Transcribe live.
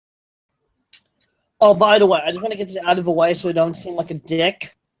Oh, by the way, I just want to get this out of the way so I don't seem like a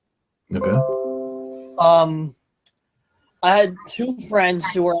dick. Okay. I had two friends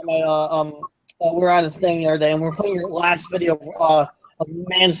who were at my we were at a thing the other day, and we were playing your last video of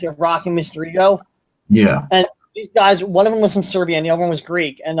Man's Rocking Mr. Ego. Yeah. And these guys, one of them was from Serbia and the other one was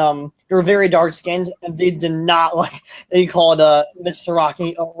Greek, and they were very dark skinned, and they did not like. They called Mr.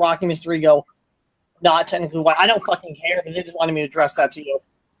 Rocky Mr. Ego not technically white. I don't fucking care, but they just wanted me to address that to you.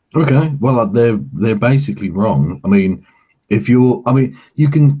 Okay. Well, they're basically wrong. I mean, you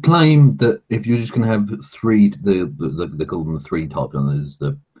can claim that if you're just going to have three, they call them the three types, and there's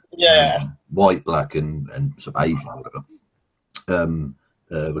the white, black, and sort of Asian, or whatever.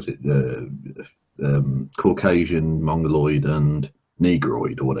 Was it Caucasian, Mongoloid, and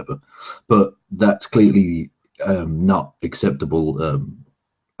Negroid, or whatever? But that's clearly not acceptable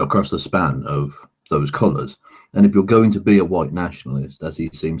across the span of those colours. And if you're going to be a white nationalist, as he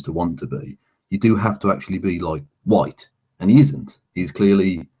seems to want to be, you do have to actually be like white, and he isn't. He's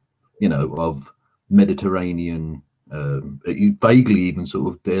clearly, of Mediterranean, vaguely even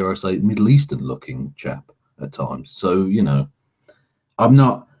sort of, dare I say, Middle Eastern looking chap at times. So, I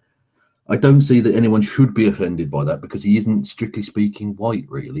don't see that anyone should be offended by that, because he isn't, strictly speaking, white,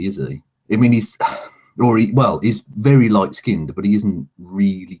 really, is he? I mean, he's very light skinned, but he isn't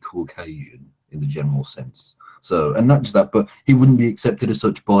really Caucasian in the general sense. So, and not just that, but he wouldn't be accepted as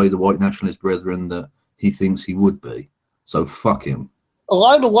such by the white nationalist brethren that he thinks he would be. So fuck him. A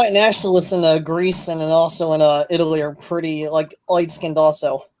lot of the white nationalists in Greece and also in Italy are pretty like light-skinned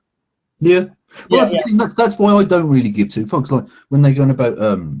also. Yeah. Well, that's why I don't really give two fucks. Like when they're going about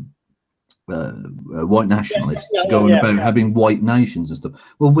white nationalists going about having white nations and stuff.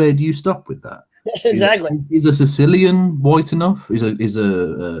 Well, where do you stop with that? Exactly. Is a Sicilian white enough?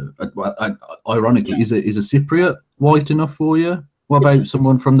 Ironically, is a Cypriot white enough for you? What about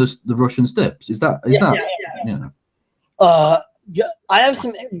someone from the Russian steppes? Is that? I have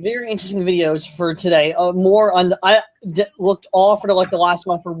some very interesting videos for today. More on I looked all for the last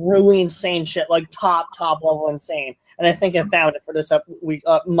month for really insane shit, like top level insane, and I think I found it for this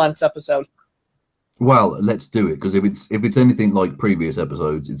month's episode. Well, let's do it, because if it's anything like previous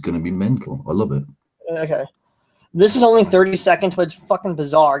episodes, it's going to be mental. I love it. Okay, this is only 30 seconds, but it's fucking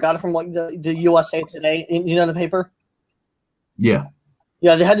bizarre. I got it from the USA Today. You know the paper? Yeah.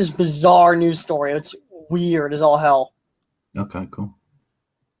 Yeah, they had this bizarre news story. It's weird as all hell. Okay, cool.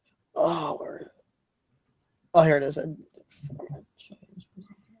 Oh, here it is.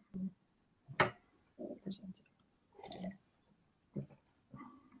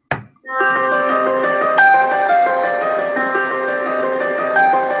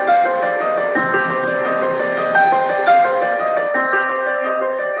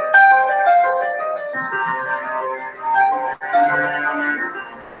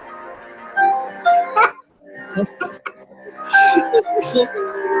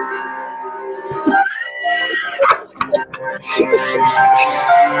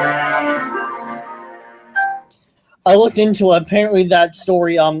 I looked into it. Apparently that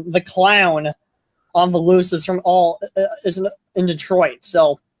story, the clown on the loose is is in Detroit.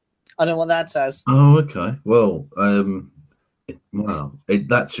 So I don't know what that says. Oh, okay. Well,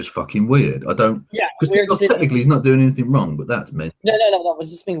 that's just fucking weird. I don't. Yeah. Because technically he's not doing anything wrong, but that's meant. No. It's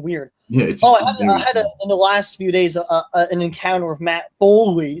just being weird. Yeah. I had in the last few days an encounter with Matt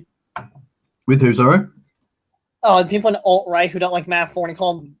Foley. With who, sorry? People in the alt-right who don't like Matt Foley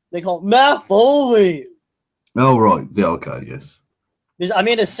they call him Matt Foley. Oh right, yeah, okay, yes. I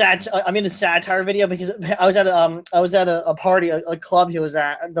made a satire video because I was at a party, a club he was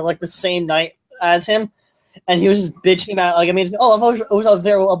at, the same night as him, and he was just bitching about if I was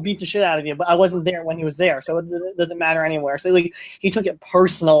there, I'll beat the shit out of you, but I wasn't there when he was there, so it doesn't matter anywhere. So he took it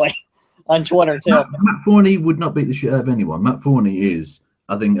personally on Twitter too. Matt Forney would not beat the shit out of anyone. Matt Forney is,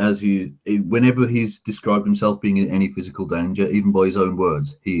 I think, whenever he's described himself being in any physical danger, even by his own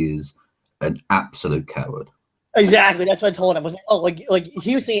words, he is an absolute coward. Exactly, that's what I told him. I was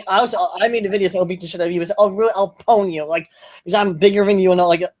he was saying I made a video so I'll beat the shit out of you. He was really, I'll pwn you, because I'm bigger than you,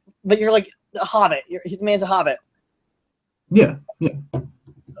 and but you're like a hobbit. His man's a hobbit. Yeah.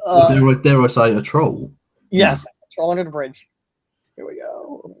 Dare I say a troll? Yes, troll under the bridge. Here we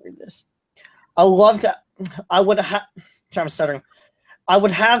go. Let me read this. I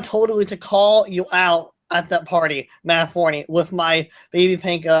would have totally to call you out at that party, Matt Forney, with my baby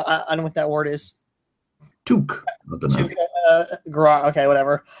pink. I don't know what that word is. Took. I don't know. Okay,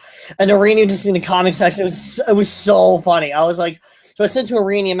 whatever. And Irene just in the comment section. It was so funny. I was like, so I said to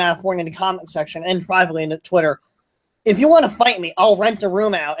Irene and Matt Forney in the comment section and privately in Twitter, if you want to fight me, I'll rent a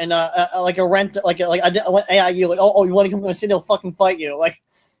room out and I went AIU, you want to come to my city? I'll fucking fight you.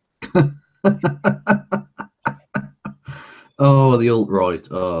 Oh, the alt-right.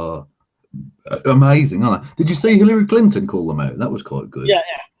 Oh, amazing, aren't they? Did you see Hillary Clinton call them out? That was quite good. Yeah,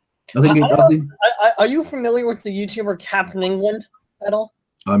 I think. are you familiar with the YouTuber Captain England at all?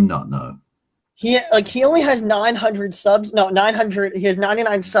 I'm not. No. He only has 900 subs. No, 900. He has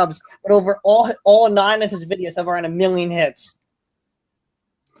 99 subs, but over all 9 of his videos have around 1 million hits.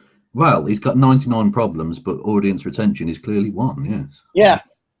 Well, he's got 99 problems, but audience retention is clearly one. Yes. Yeah.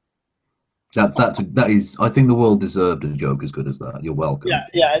 That is. I think the world deserved a joke as good as that. You're welcome.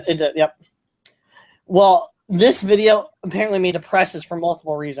 Yeah, it did. Yep. Well, this video apparently made the presses for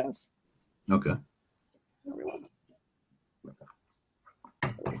multiple reasons. Okay.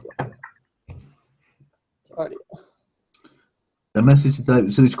 The message today.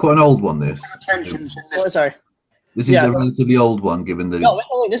 So it's quite an old one. This. Oh, sorry. This is a relatively old one, given that. No,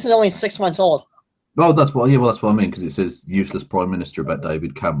 this is only 6 months old. Oh, that's what. Yeah, well, that's what I mean, because it says useless Prime Minister about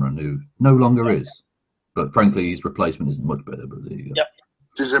David Cameron, who no longer is. But frankly, his replacement isn't much better. But there you go. Yep.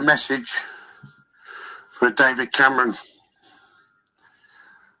 There's a message for David Cameron.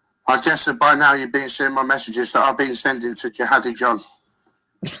 I guess that by now you've been seeing my messages that I've been sending to Jihadi John.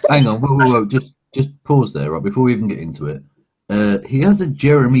 Hang on, whoa. Just pause there, right, before we even get into it. He has a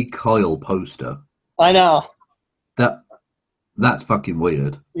Jeremy Kyle poster. I know. That's fucking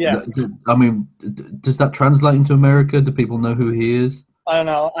weird. Yeah. I mean, does that translate into America? Do people know who he is? I don't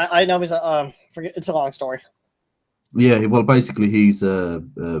know. I know he's forget. It's a long story. Yeah. Well, basically, he's like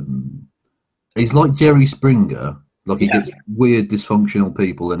Jerry Springer. Like he gets weird, dysfunctional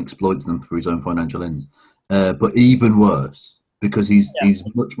people and exploits them for his own financial ends. But even worse, because he's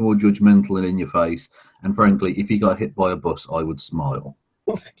much more judgmental and in your face. And frankly, if he got hit by a bus, I would smile.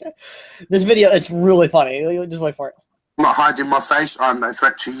 Okay. This video, it's really funny. Just wait for it. I'm not hiding my face. I'm no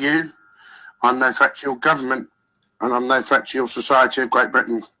threat to you. I'm no threat to your government. And I'm no threat to your society of Great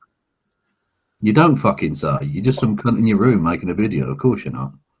Britain. You don't fucking say. You're just some cunt in your room making a video. Of course you're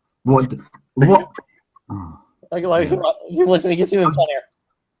not. What? Oh, You listen, it gets even funnier.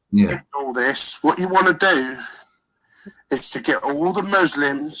 Yeah. All this, what you want to do is to get all the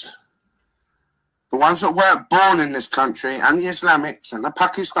Muslims, the ones that weren't born in this country, and the Islamics and the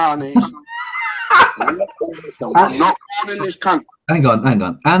Pakistanis, not born in this country. Hang on.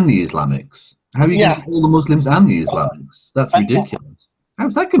 And the Islamics. How are you getting all the Muslims and the Islamics? That's ridiculous.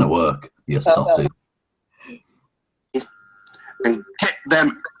 How's that going to work? You sausage. And get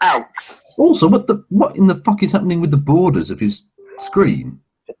them out. Also, what in the fuck is happening with the borders of his screen?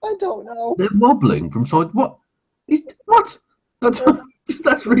 I don't know. They're wobbling from side. What? What?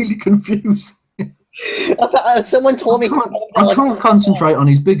 That's really confusing. Someone told me. I can't concentrate on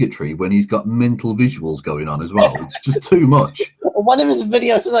his bigotry when he's got mental visuals going on as well. It's just too much. One of his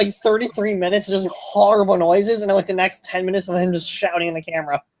videos is like 33 minutes, just horrible noises, and then like the next 10 minutes of him just shouting in the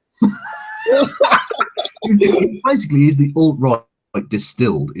camera. Basically, he's the alt-right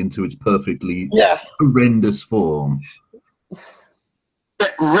distilled into its perfectly horrendous form.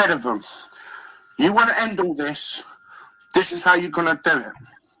 Get rid of them. You want to end all this? This is how you're going to do it.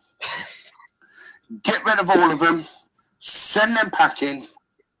 Get rid of all of them. Send them packing.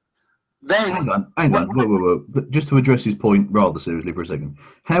 Then hang on. Whoa. Just to address his point rather seriously for a second,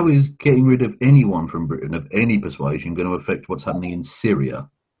 how is getting rid of anyone from Britain of any persuasion going to affect what's happening in Syria?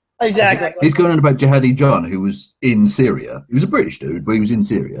 Exactly. He's going on about Jihadi John, who was in Syria. He was a British dude, but he was in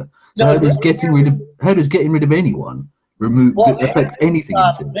Syria. So how does getting rid of anyone affect anything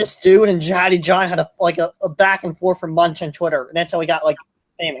in Syria? This dude and Jihadi John had a back and forth for months on Twitter, and that's how he got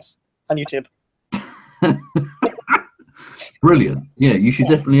famous on YouTube. Brilliant. Yeah, you should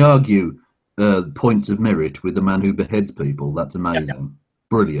definitely argue points of merit with the man who beheads people. That's amazing. Yeah.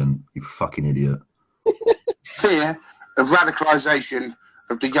 Brilliant. You fucking idiot. Fear of radicalisation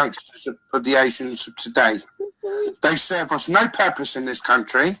of the youngsters of the Asians of today. They serve us no purpose in this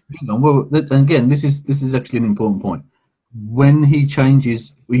country. Hang on. Well, again, this is actually an important point. When he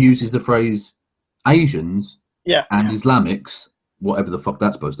uses the phrase Asians and Islamics, whatever the fuck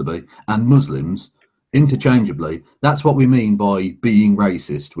that's supposed to be, and Muslims interchangeably, that's what we mean by being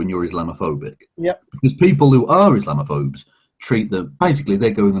racist when you're Islamophobic. Yep. Because people who are Islamophobes treat them, basically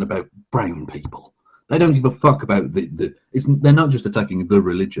they're going on about brown people. They don't give a fuck about they're not just attacking the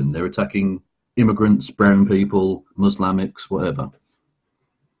religion, they're attacking immigrants, brown people, Muslimics, whatever.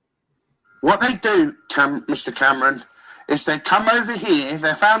 What they do, Mr. Cameron, is they come over here,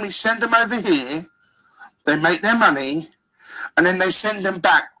 their families send them over here, they make their money, and then they send them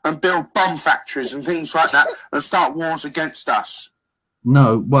back and build bomb factories and things like that and start wars against us.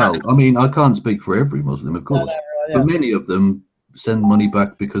 No, well, I mean, I can't speak for every Muslim, of course, but many of them send money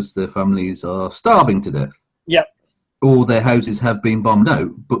back because their families are starving to death. Yep. or their houses have been bombed out,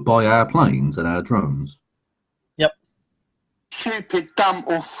 but by our planes and our drones. Yep. Stupid, dumb,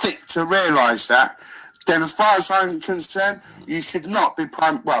 or thick to realise that, then as far as I'm concerned, you should not be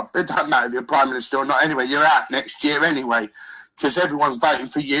well, it doesn't matter if you're Prime Minister or not anyway, you're out next year anyway, because everyone's voting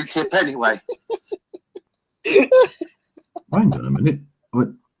for UKIP anyway. Hang on a minute.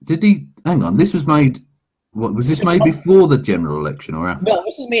 Did he... Hang on, this was made... What, was this made before the general election or after? No,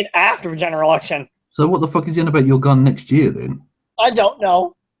 this was made after the general election. So what the fuck is he on about you're gone next year then? I don't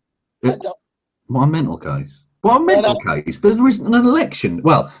know. What a mental case. What a mental case. There isn't an election.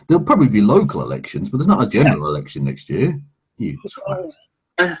 Well, there'll probably be local elections, but there's not a general election next year. You twat.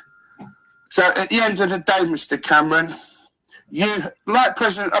 So at the end of the day, Mr. Cameron, you, like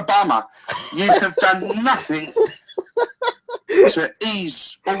President Obama, you have done nothing to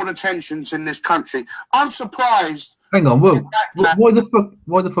ease all the tensions in this country. I'm surprised. Hang on, well, why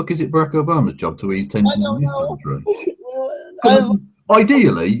the fuck is it Barack Obama's job to ease tensions in this country?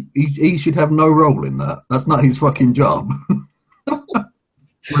 Ideally, he should have no role in that. That's not his fucking job.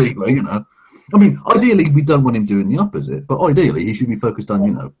 Really, you know. I mean, ideally, we don't want him doing the opposite, but ideally, he should be focused on,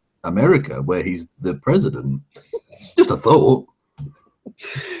 you know, America, where he's the president. Just a thought.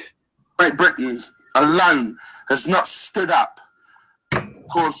 Great Britain alone has not stood up,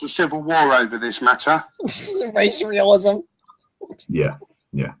 caused a civil war over this matter. Race realism. Yeah,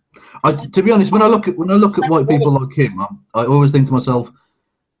 yeah. To be honest, when I look at white people like him, I always think to myself,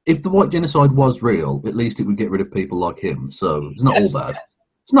 if the white genocide was real, at least it would get rid of people like him. So it's not all bad.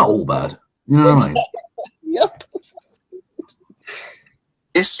 It's not all bad. You know what I mean? Yep.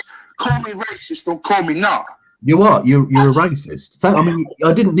 It's call me racist or call me not. You are. You're a racist. I mean,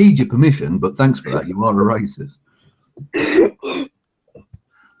 I didn't need your permission, but thanks for that. You are a racist.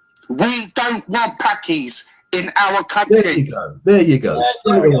 We don't want Pakis in our country. There you go. There you go.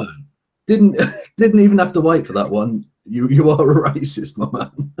 Straight away. Didn't even have to wait for that one. You are a racist, my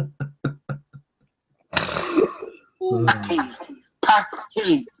man.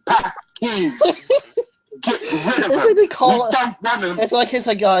 Pakis. Get rid of them. They call we don't want them. It's like his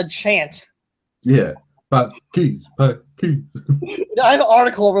chant. Yeah. Pakis. I have an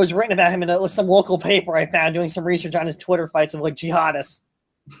article that was written about him in some local paper I found doing some research on his Twitter fights of like jihadists.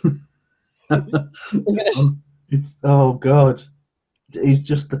 Oh god.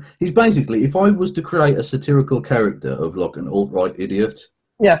 He's basically, if I was to create a satirical character of like an alt-right idiot,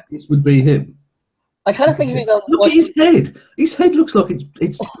 yeah, this would be him. I kind of think he's look at his head. His head looks like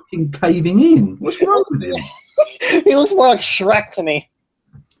it's fucking caving in. What's wrong with him? He looks more like Shrek to me.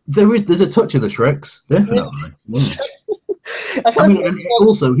 There's a touch of the Shreks, definitely. Yeah. I mean, and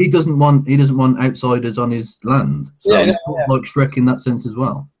also he doesn't want outsiders on his land. So he's like Shrek in that sense as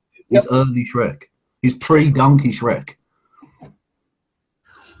well. He's early Shrek. He's pre-Donkey Shrek.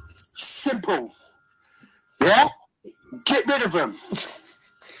 Simple. Yeah? Get rid of him.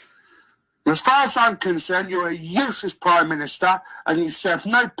 As far as I'm concerned, you're a useless Prime Minister and you serve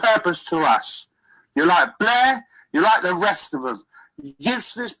no purpose to us. You're like Blair, you're like the rest of them.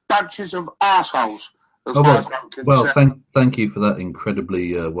 Useless bunches of assholes. Well, thank you for that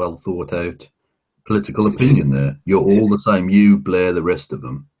incredibly well thought out political opinion there. You're all the same. You, Blair, the rest of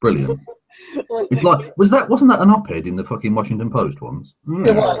them. Brilliant. It's like, wasn't that an op-ed in the fucking Washington Post once?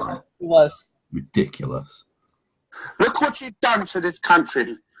 It was. It was. Ridiculous. Look what you've done to this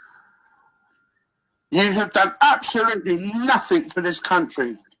country. You have done absolutely nothing for this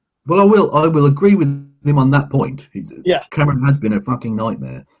country. Well, I will agree with him on that point. Yeah. Cameron has been a fucking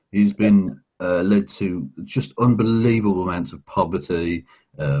nightmare. He's been led to just unbelievable amounts of poverty,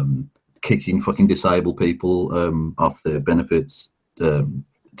 kicking fucking disabled people off their benefits, to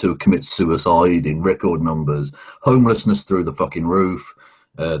commit suicide in record numbers, homelessness through the fucking roof.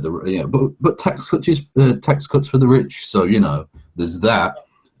 But tax cuts for the rich. So you know, there's that.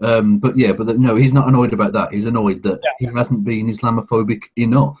 No, he's not annoyed about that. He's annoyed that he hasn't been Islamophobic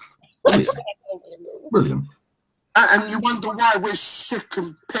enough. Brilliant. And you wonder why we're sick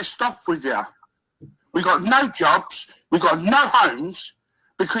and pissed off with you. We got no jobs, we got no homes,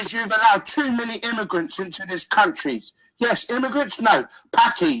 because you've allowed too many immigrants into this country. Yes, immigrants, no.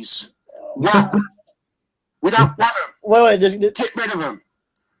 Pakis. Well, we don't want them. Wait, get rid of them.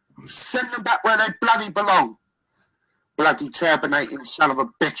 Send them back where they bloody belong. Bloody turbinating son of a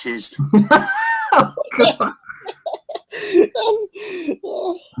bitches.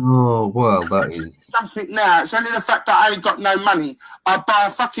 Oh, well, that is something now. It's only the fact that I ain't got no money. I buy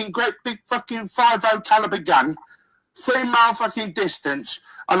a fucking great big fucking 5.0 caliber gun, 3 mile fucking distance,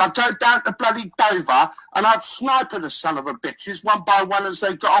 and I go down to bloody Dover and I'd sniper the son of a bitches one by one as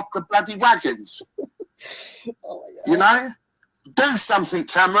they got off the bloody wagons. Oh my God. You know? Do something,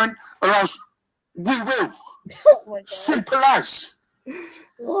 Cameron, or else we will. Oh my God. Simple as.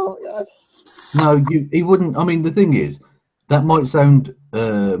 Oh God. No, he wouldn't. I mean, the thing is, that might sound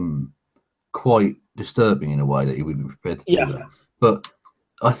quite disturbing in a way that he wouldn't be prepared to do that. But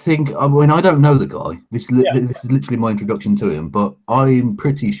I think, I mean, I don't know the guy. This is literally my introduction to him, but I'm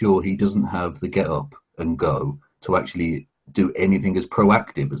pretty sure he doesn't have the get up and go to actually do anything as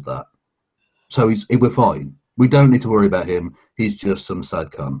proactive as that. So we're fine. We don't need to worry about him. He's just some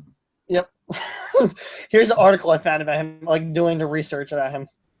sad cunt. Yep. Here's an article I found about him, like doing the research about him.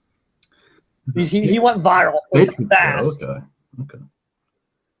 He went viral fast. Okay.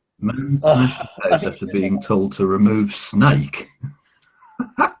 Man smashed the house after being told to remove snake.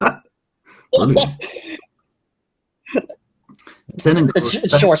 Brilliant. Tenant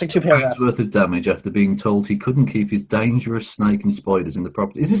it's short, like 2 paragraphs worth of damage after being told he couldn't keep his dangerous snake and spiders in the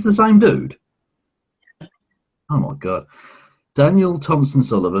property. Is this the same dude? Oh my God. Daniel Thompson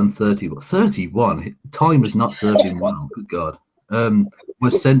Sullivan, 31. Time has not served him well. Good God.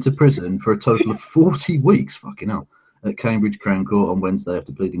 Was sent to prison for a total of 40 weeks. Fucking hell. At Cambridge Crown Court on Wednesday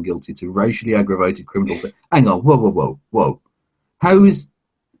after pleading guilty to racially aggravated criminal. Hang on. Whoa. How is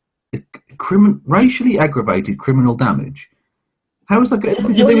racially aggravated criminal damage? How is that got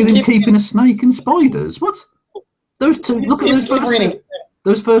anything to do with him keeping a snake and spiders? What's those two? Look at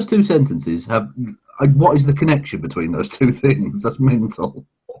those first two sentences. What is the connection between those two things? That's mental.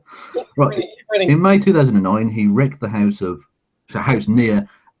 Right. In May 2009, he wrecked the house near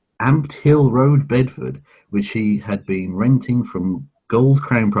Amped Hill Road, Bedford, which he had been renting from Gold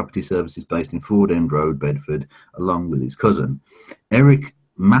Crown Property Services based in Ford End Road, Bedford, along with his cousin. Eric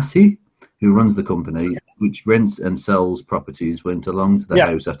Massey, who runs the company, which rents and sells properties, went along to the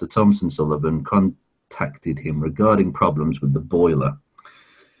house after Thompson Sullivan contacted him regarding problems with the boiler.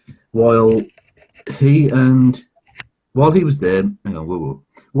 While he was there,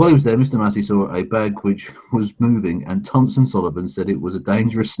 Mr. Massey saw a bag which was moving, and Thompson Sullivan said it was a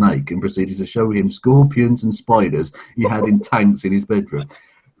dangerous snake and proceeded to show him scorpions and spiders he had in tanks in his bedroom.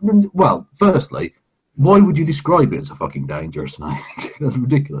 Well, firstly, why would you describe it as a fucking dangerous snake? That's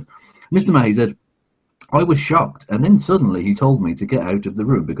ridiculous. Mr. Massey said, I was shocked, and then suddenly he told me to get out of the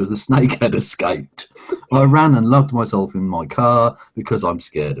room because the snake had escaped. I ran and locked myself in my car because I'm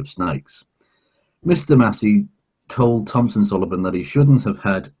scared of snakes. Mr. Massey told Thompson Sullivan that he shouldn't have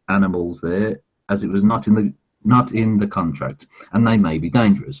had animals there as it was not in the contract and they may be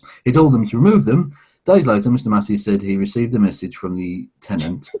dangerous. He told them to remove them. Days later, Mr. Massey said he received a message from the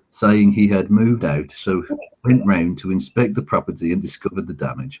tenant saying he had moved out, so went round to inspect the property and discovered the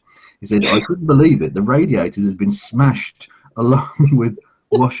damage. He said, I couldn't believe it. The radiators had been smashed along with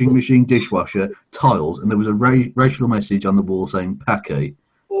washing machine, dishwasher, tiles, and there was a racial message on the wall saying Packy.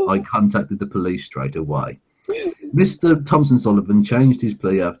 I contacted the police straight away. Mr. Thompson Sullivan changed his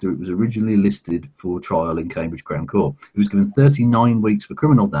plea after it was originally listed for trial in Cambridge Crown Court. He was given 39 weeks for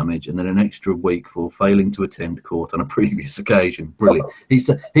criminal damage and then an extra week for failing to attend court on a previous occasion. Brilliant.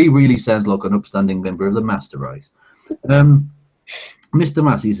 He really sounds like an upstanding member of the master race. Mr.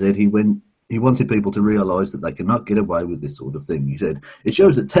 Massey said he wanted people to realise that they cannot get away with this sort of thing. He said, it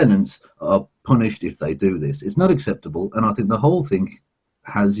shows that tenants are punished if they do this. It's not acceptable, and I think the whole thing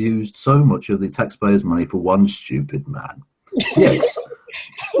has used so much of the taxpayers' money for one stupid man. Yes,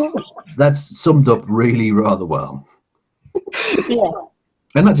 that's summed up really rather well. Yeah.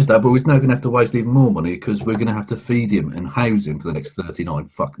 And not just that, but we're now going to have to waste even more money because we're going to have to feed him and house him for the next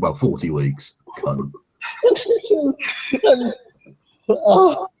 40 weeks.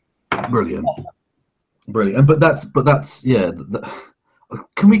 Brilliant. But that's yeah.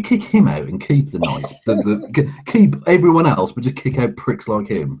 Can we kick him out and keep the knight? Keep everyone else, but just kick out pricks like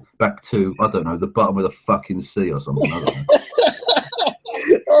him back to, I don't know, the bottom of the fucking sea or something. I don't know.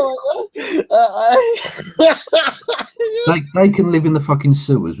 Oh my God. They can live in the fucking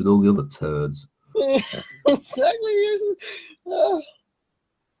sewers with all the other turds. Exactly.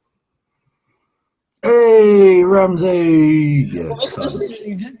 Hey, Ramsey! Yeah,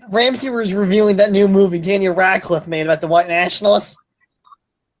 Ramsey was reviewing that new movie Daniel Radcliffe made about the white nationalists.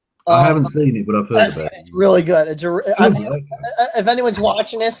 I haven't seen it, but I've heard about it. It's really good. If anyone's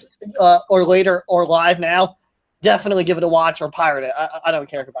watching this or later or live now, definitely give it a watch or pirate it. I don't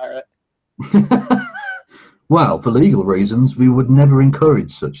care if you pirate it. Well, for legal reasons, we would never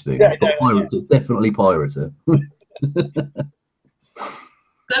encourage such things. But pirate it, definitely pirate it. The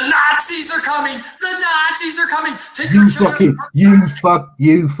Nazis are coming! The Nazis are coming! Take your children!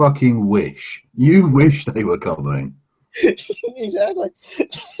 You fucking wish. You wish they were coming. Exactly.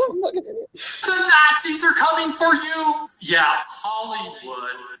 The Nazis are coming for you! Yeah,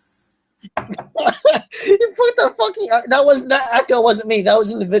 Hollywood. You put the fucking... That Echo wasn't me. That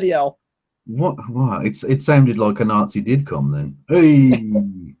was in the video. What? What? It sounded like a Nazi did come then. Hey,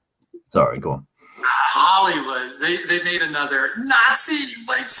 sorry, go on. Hollywood, they made another Nazi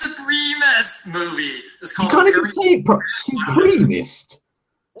white supremacist movie. It's You called can't even say it, supremacist.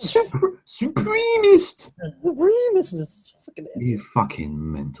 Supremacist. Supremacist is fucking. You fucking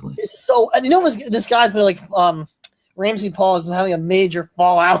mentalist. It's so, and you know, this guy's been like, Ramsey Paul has been having a major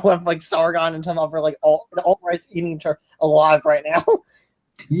fallout with like Sargon and talking about like the alt-right eating each other alive right now.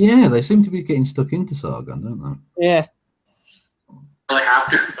 Yeah, they seem to be getting stuck into Sargon, don't they? Yeah. Really have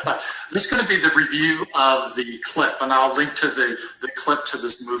to. This is going to be the review of the clip, and I'll link to the clip to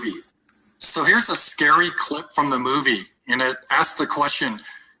this movie. So here's a scary clip from the movie, and it asks the question,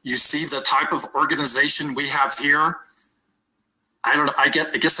 you see the type of organization we have here? I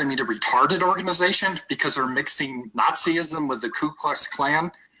guess I mean a retarded organization because they're mixing Nazism with the Ku Klux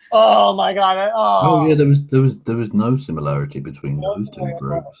Klan. Oh my god! Oh yeah, there was no similarity between those two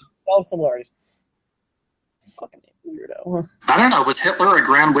groups. No similarities. Fucking weirdo. I don't know. Was Hitler a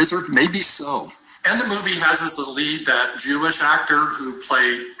grand wizard? Maybe so. And the movie has as the lead that Jewish actor who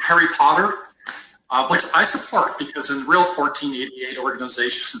played Harry Potter, which I support because in real 1488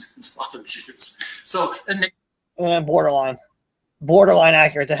 organizations, there's a lot of Jews. So it makes borderline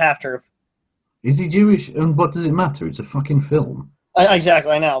accurate to half truth. Is he Jewish? And what does it matter? It's a fucking film.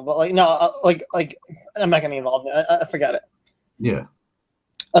 Exactly, I know, but like no, like I'm not gonna be involved in it. I forget it. Yeah.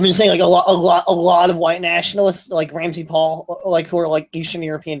 I'm just saying, like a lot of white nationalists, like Ramsey Paul, like who are like Eastern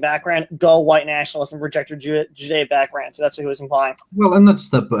European background, go white nationalists and reject your Judaic background. So that's what he was implying. Well, and not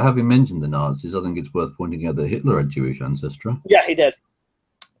just that, but having mentioned the Nazis, I think it's worth pointing out that Hitler had Jewish ancestry. Yeah, he did.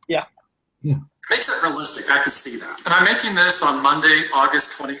 Yeah. Yeah. Makes it realistic. I could see that. And I'm making this on Monday,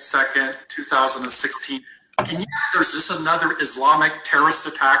 August 22nd, 2016. And yet there's just another Islamic terrorist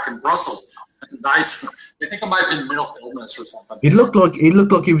attack in Brussels. Nice. I think it might have been mental illness or something. It looked like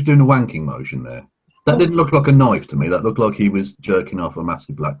he was doing a wanking motion there. That didn't look like a knife to me. That looked like he was jerking off a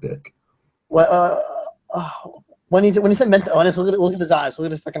massive black dick. Well, when he said mental illness, look at his eyes. Look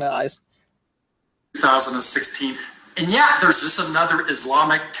at his fucking eyes. 2016. And yeah, there's just another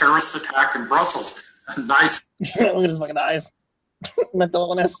Islamic terrorist attack in Brussels. Nice. Look at his fucking eyes. Mental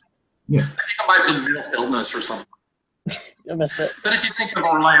illness. Yeah. I think it might have been mental illness or something. I missed it. But if you think of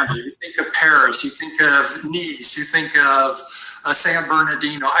Orlando, you think of Paris, you think of Nice, you think of San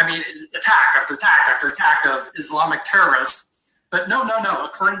Bernardino. I mean, attack after attack after attack of Islamic terrorists. But no.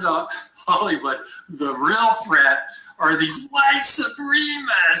 According to Hollywood, the real threat are these white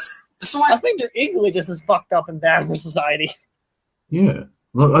supremacists. So I think they're equally just as fucked up and bad for society. Yeah.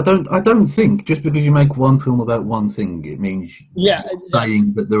 Well, I don't think just because you make one film about one thing, it means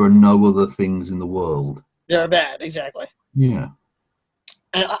saying that there are no other things in the world. They're bad, exactly. Yeah.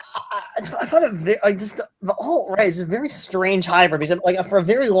 And I thought the alt-right is a very strange hybrid because like for a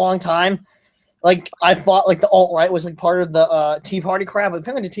very long time, like I thought like the alt-right was like part of the Tea Party crowd, but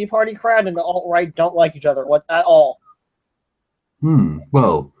apparently the Tea Party crowd and the alt-right don't like each other at all.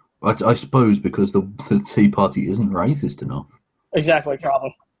 Well, I suppose because the Tea Party isn't racist enough. Exactly,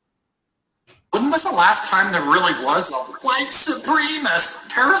 probably. When was the last time there really was a white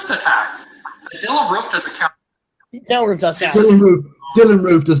supremacist terrorist attack? Dylan Roof doesn't count. Dylan Roof does count. Dylan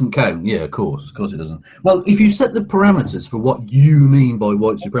Roof doesn't count. Yeah, of course it doesn't. Well, if you set the parameters for what you mean by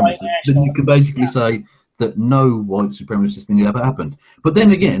white supremacists, then you can basically say that no white supremacist thing ever happened. But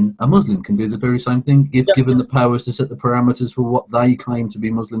then again, a Muslim can do the very same thing if given the powers to set the parameters for what they claim to be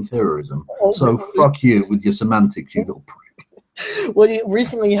Muslim terrorism. So fuck you with your semantics, you little prick. Well, you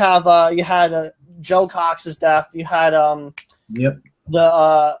had Joe Cox's death. You had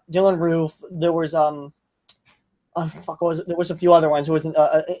the Dylan Roof. There was there was a few other ones. It was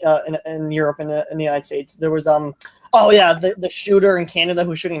in Europe and in the United States. There was the shooter in Canada who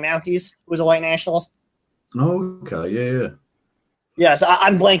was shooting Mounties, who was a white nationalist. Okay, yeah. Yeah, so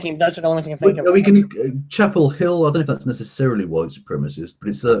I'm blanking. That's what the only thing I can think of. Chapel Hill. I don't know if that's necessarily white supremacist, but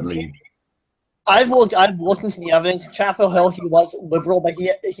it's certainly. I've looked into the evidence. Chapel Hill, he was liberal, but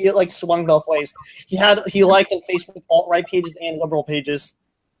he like swung both ways. He liked on Facebook alt-right pages and liberal pages.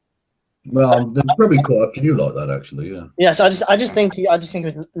 Well, there's probably quite a few like that, actually. Yeah. Yeah. So I just think he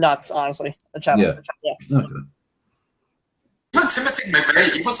was nuts, honestly. Yeah. Okay. Even Timothy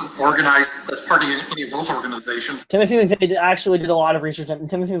McVeigh, he wasn't organized as part of any of those organizations. Timothy McVeigh actually did a lot of research, and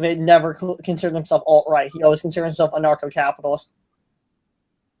Timothy McVeigh never considered himself alt-right. He always considered himself anarcho-capitalist.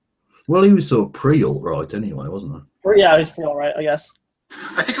 Well, he was sort of pre-alt-right anyway, wasn't he? Yeah, he was pre-alt-right, I guess.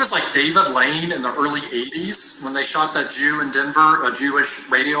 I think it was like David Lane in the early 80s when they shot that Jew in Denver, a Jewish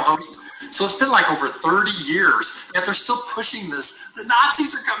radio host. So it's been like over 30 years, and they're still pushing this. The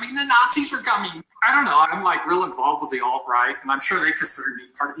Nazis are coming. The Nazis are coming. I don't know. I'm like real involved with the alt-right, and I'm sure they consider me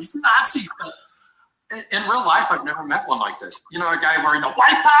part of these Nazis. But in real life, I've never met one like this. You know, a guy wearing the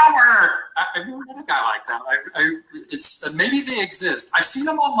white power. I've never met a guy like that. It's maybe they exist. I've seen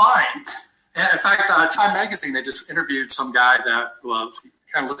them online. And in fact, Time Magazine, they just interviewed some guy that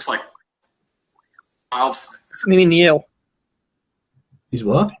kind of looks like child. I mean, you. He's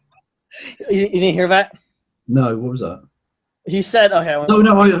what? You didn't hear that? No, what was that? He said, okay.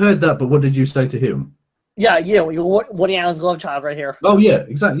 No, I heard that, but what did you say to him? Yeah, you. You're Woody Allen's love child right here. Oh, yeah,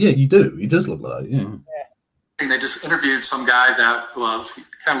 exactly. Yeah, you do. He does look like that, yeah. And they just interviewed some guy that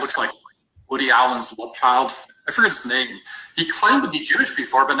kind of looks like Woody Allen's love child. I forget his name. He claimed to be Jewish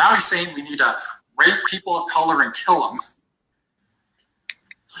before, but now he's saying we need to rape people of color and kill them.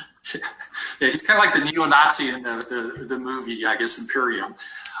 Yeah, he's kind of like the neo-Nazi in the movie, I guess, Imperium.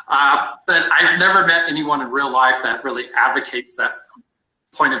 But I've never met anyone in real life that really advocates that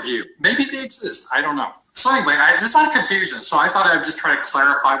point of view. Maybe they exist. I don't know. So anyway, there's a lot of confusion. So I thought I would just try to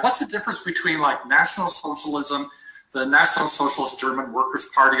clarify what's the difference between like National Socialism, the National Socialist German Workers'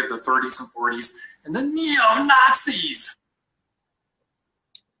 Party of the 30s and 40s, and the neo-Nazis.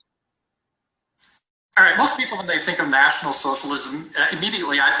 All right, most people, when they think of National Socialism,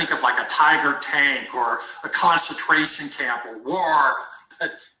 immediately I think of like a Tiger tank or a concentration camp or war.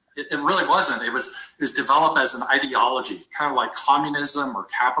 But it really wasn't. It was developed as an ideology, kind of like communism or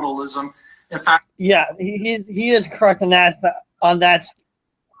capitalism. In fact, yeah, he is correct on that. But on that,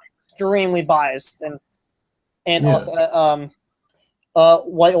 extremely biased and also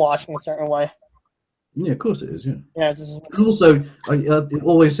whitewashing in a certain way. Yeah, of course it is. Yeah. Yeah. And also, it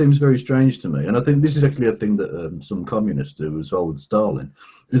always seems very strange to me, and I think this is actually a thing that some communists do as well with Stalin,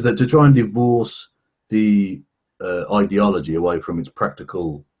 is that to try and divorce the ideology away from its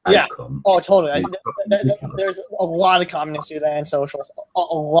practical outcome. Oh, totally. There's a lot of communists do that and socialists. A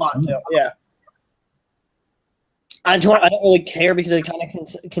lot, too. Yeah. I don't really care because I kind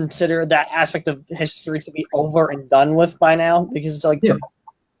of consider that aspect of history to be over and done with by now, because it's like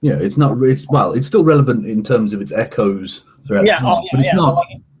it's not. It's still relevant in terms of its echoes throughout. But it's not.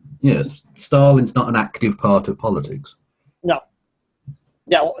 Stalin's not an active part of politics. No.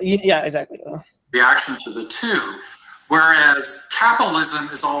 Yeah. Well, yeah. Exactly. Reaction to the two, whereas capitalism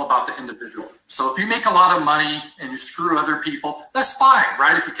is all about the individual. So if you make a lot of money and you screw other people, that's fine,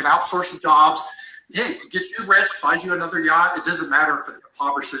 right? If you can outsource the jobs, hey, it gets you rich, buys you another yacht. It doesn't matter if it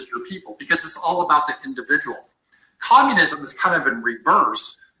impoverishes your people because it's all about the individual. Communism is kind of in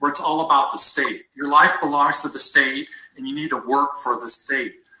reverse, where it's all about the state. Your life belongs to the state, and you need to work for the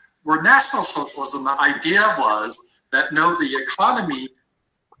state. Where National Socialism, the idea was that no, the economy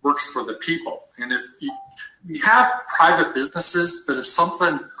works for the people. And if you have private businesses, but if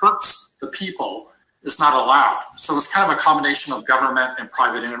something hurts the people, it's not allowed. So it's kind of a combination of government and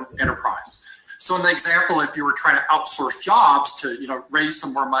private enterprise. So in the example, if you were trying to outsource jobs to, raise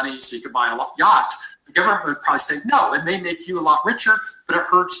some more money so you could buy a yacht, the government would probably say, no, it may make you a lot richer, but it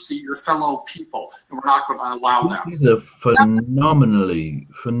hurts your fellow people, and we're not going to allow that. This is a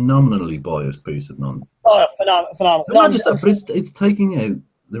phenomenally biased piece of nonsense. Oh, phenomenal. No, but it's taking out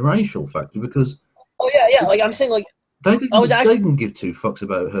the racial factor because. Oh yeah. Like I'm saying, like they didn't give two fucks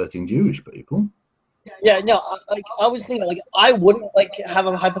about hurting Jewish people. Yeah, no. I was thinking, like I wouldn't have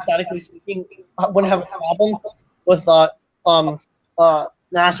a hypothetically speaking, I wouldn't have a problem with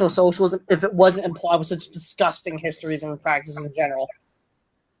National Socialism if it wasn't implied with such disgusting histories and practices in general.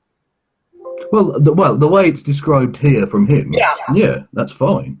 Well, the way it's described here from him, that's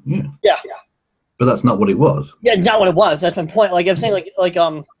fine. Yeah. But that's not what it was. Yeah, it's not what it was. That's my point. Like I'm saying,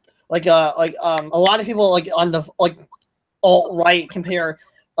 a lot of people on the alt-right compare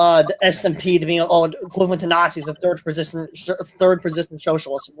the SMP to being equivalent to Nazis, a third position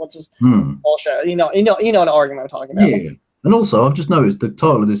socialist, which is bullshit. You know the argument I'm talking about. Yeah. And also, I've just noticed the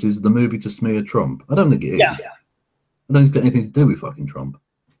title of this is "The Movie to Smear Trump." I don't think it is. Yeah. I don't think it's got anything to do with fucking Trump.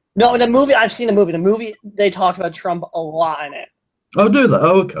 No, the movie, I've seen the movie. The movie, they talk about Trump a lot in it. Oh, do they?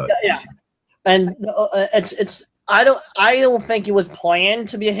 Oh, okay. Yeah. And it's I don't think it was planned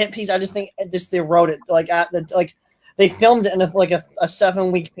to be a hit piece. I just think they wrote it they filmed it in a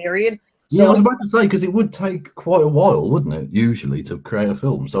 7-week period. So, yeah, I was about to say, because it would take quite a while, wouldn't it, usually, to create a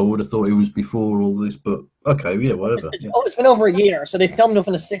film. So I would have thought it was before all this, but okay, yeah, whatever. It's been over a year, so they filmed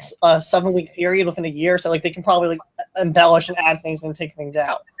within a 7-week period, within a year, so they can probably embellish and add things and take things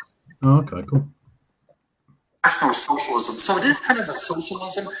out. Oh, okay, cool. National Socialism. So it is kind of a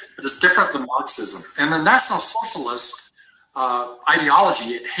socialism, but it's different than Marxism. And the National Socialist ideology,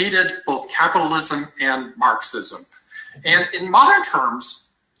 it hated both capitalism and Marxism. And in modern terms,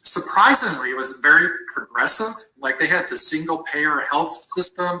 surprisingly, it was very progressive. Like they had the single-payer health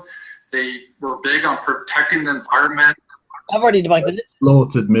system. They were big on protecting the environment. I've already debunked it.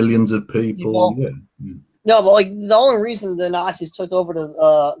 Slaughtered millions of people. Yeah. No, but like the only reason the Nazis took over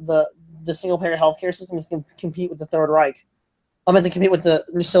the single-payer healthcare system is to compete with the Third Reich. I meant to compete with the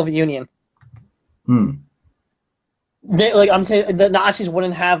Soviet Union. They, like I'm saying, the Nazis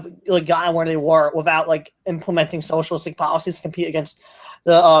wouldn't have like gotten where they were without like implementing socialistic policies to compete against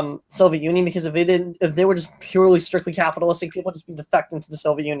the Soviet Union. Because if they were just purely strictly capitalistic, people would just be defecting to the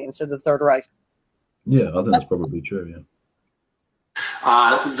Soviet Union instead of the Third Reich. Yeah, I think that's probably true. Yeah.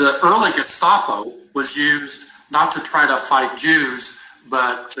 The early Gestapo was used not to try to fight Jews,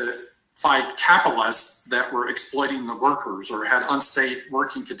 but to fight capitalists that were exploiting the workers or had unsafe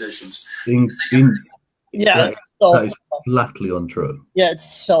working conditions. That is flatly untrue. Yeah, it's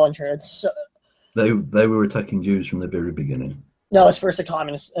so untrue. They were attacking Jews from the very beginning. No, it's first the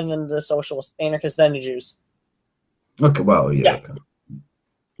communists and then the socialists, anarchists, then the Jews. Okay, well, yeah. Okay.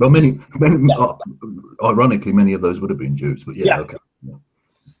 Well, ironically, many of those would have been Jews, but okay. Yeah.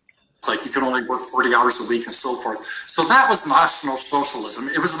 It's like you could only work 40 hours a week and so forth. So that was National Socialism.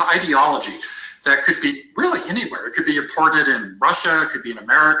 It was an ideology that could be really anywhere. It could be imported in Russia, it could be in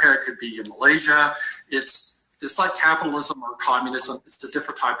America, it could be in Malaysia. It's like capitalism or communism. It's a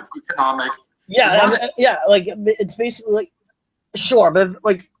different type of economic. Like it's basically like, sure, but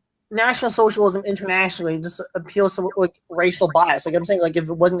like National Socialism internationally just appeals to like racial bias. Like I'm saying, like if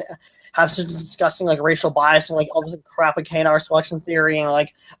it wasn't discussing like racial bias and like all this crap like K&R selection theory and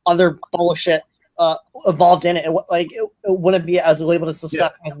like other bullshit involved in it, it wouldn't be as labeled as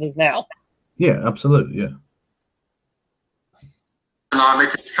disgusting as it is now. Yeah, absolutely. Yeah. Economic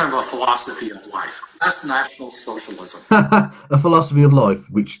is kind of a philosophy of life. That's National Socialism. A philosophy of life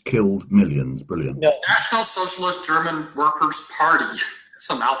which killed millions. Brilliant. No. National Socialist German Workers' Party. It's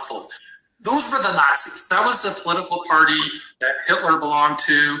a mouthful. Those were the Nazis. That was the political party that Hitler belonged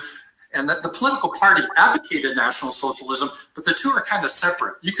to, and that the political party advocated National Socialism, but the two are kind of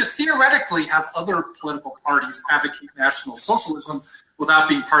separate. You could theoretically have other political parties advocate National Socialism without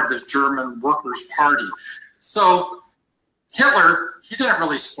being part of this German Workers' Party. So Hitler, he didn't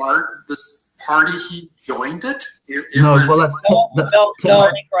really start this party, he joined it. No,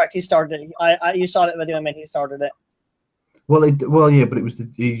 incorrect. He started it. You saw it, but he started it. Yeah, but it was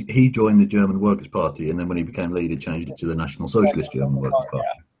he joined the German Workers' Party, and then when he became leader, changed it to the National Socialist German Workers' Party.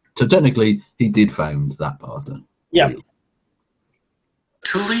 Yeah. So technically, he did found that party. Yeah.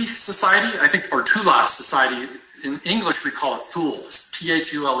 Thule Society, I think, or Tula Society. In English, we call it Thules,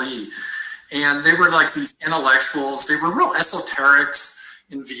 Thule. And they were like these intellectuals. They were real esoterics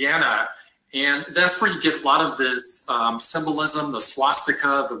in Vienna. And that's where you get a lot of this symbolism, the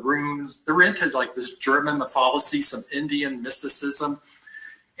swastika, the runes. They were into like this German mythology, some Indian mysticism.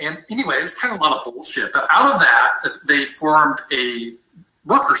 And anyway, it was kind of a lot of bullshit. But out of that, they formed a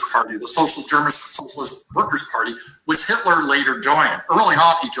Workers' Party, the German Socialist Workers' Party, which Hitler later joined. Early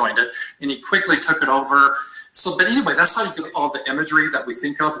on, he joined it, and he quickly took it over. So, but anyway, that's how you get all the imagery that we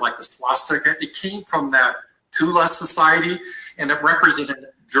think of, like the swastika. It came from that Tula Society, and it represented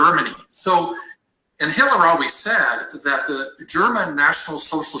Germany. So, and Hitler always said that the German National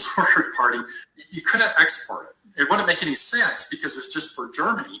Socialist Workers' Party, you couldn't export it. It wouldn't make any sense because it's just for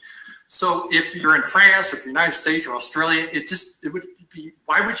Germany. So if you're in France or the United States or Australia, it would be,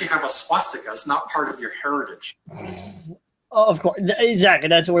 why would you have a swastika? It's not part of your heritage. Oh, of course, exactly.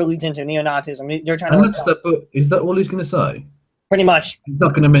 That's where it leads into neo-Nazism. They're trying to. Is that all he's going to say? Pretty much. He's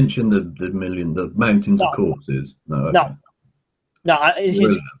not going to mention the mountains of corpses. No. Okay. No.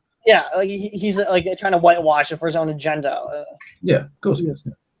 He's like trying to whitewash it for his own agenda. Yeah, of course he is.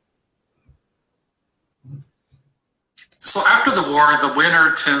 Yeah. So after the war, the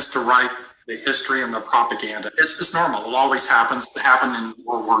winner tends to write the history and the propaganda. It's normal. It always happens. It happened in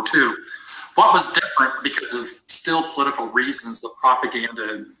World War II. What was different, because of still political reasons, the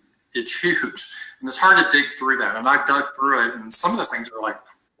propaganda, it's huge. And it's hard to dig through that. And I've dug through it, and some of the things are like,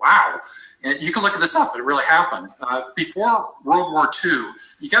 wow. And you can look this up. It really happened. Before World War II,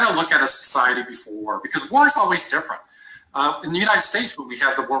 you got to look at a society before war, because war is always different. In the United States, when we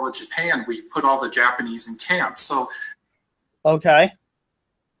had the war with Japan, we put all the Japanese in camps. So, okay.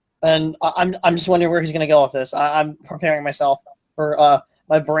 And I'm just wondering where he's going to go with this. I'm preparing myself for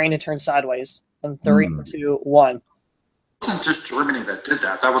my brain to turn sideways. In 3, 2, 1. It wasn't just Germany that did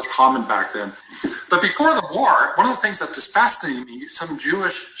that. That was common back then. But before the war, one of the things that just fascinated me, some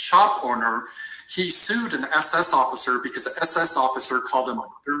Jewish shop owner, he sued an SS officer because the SS officer called him a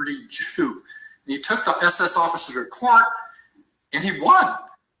dirty Jew. And he took the SS officer to court, and he won.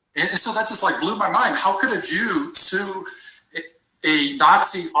 And so that just like blew my mind. How could a Jew sue a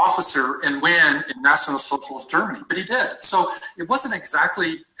Nazi officer and win in National Socialist Germany, but he did. So it wasn't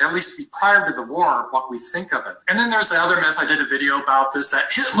exactly, at least prior to the war, what we think of it. And then there's the other myth. I did a video about this, that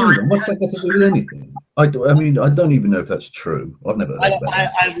Hitler. What's that got to do with anything? I mean, I don't even know if that's true. I've never heard that.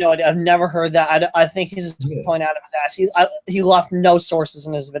 I have no idea. I've never heard that. I think he's just pulling out of his ass. He left no sources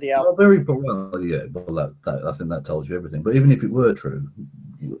in his video. Well, yeah. Well, that I think that tells you everything. But even if it were true,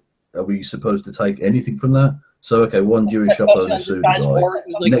 are we supposed to take anything from that? So, okay, one Jewish shop owner sued a guy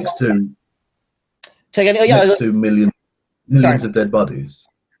next to millions of dead bodies.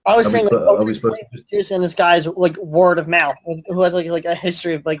 I was saying, are we supposed to using this guy's like word of mouth, who has like a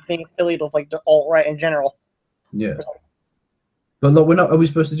history of like being affiliated with like the alt-right in general? Yeah, but look, are we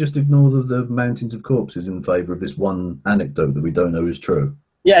supposed to just ignore the mountains of corpses in favor of this one anecdote that we don't know is true?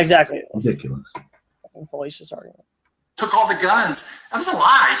 Yeah, exactly. Ridiculous. Fallacious argument. Took all the guns. That was a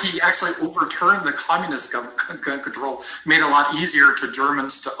lie. He actually overturned the communist gun control, made it a lot easier to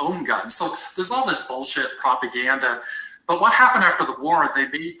Germans to own guns. So there's all this bullshit propaganda. But what happened after the war? They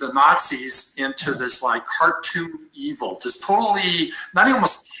made the Nazis into this like cartoon evil, just totally not even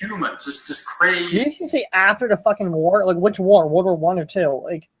almost human, just crazy. Did you say after the fucking war? Like which war? World War I or II?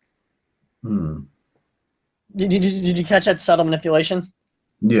 Like, Did you catch that subtle manipulation?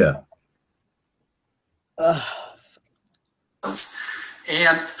 Yeah.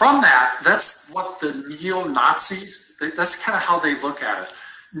 And from that, that's what the neo-Nazis, that's kind of how they look at it.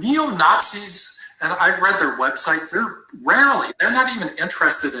 Neo-Nazis, and I've read their websites, they're not even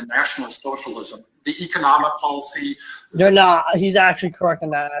interested in National Socialism, the economic policy. They're not. He's actually correct in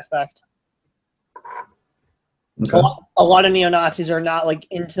that aspect. Okay. A lot of neo-Nazis are not like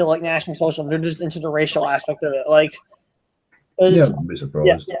into like National Socialism. They're just into the racial aspect of it. Like, yeah, I wouldn't be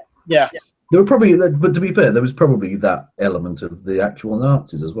surprised. Yeah. There were probably, but to be fair, there was probably that element of the actual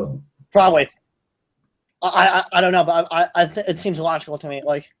Nazis as well. Probably. I don't know, but it seems logical to me.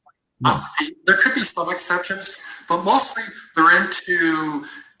 Like, there could be some exceptions, but mostly they're into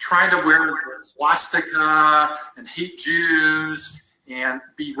trying to wear swastika and hate Jews and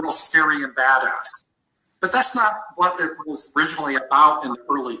be real scary and badass. But that's not what it was originally about in the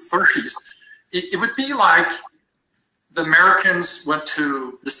early 30s. It would be like the Americans went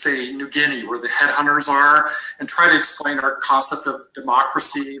to, let's say, New Guinea, where the headhunters are, and try to explain our concept of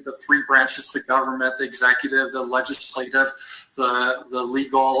democracy, the three branches of the government, the executive, the legislative, the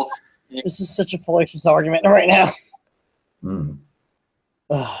legal. This is such a fallacious argument right now.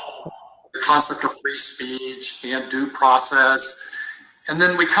 The concept of free speech and due process. And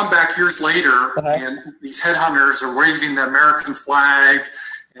then we come back years later, and these headhunters are waving the American flag,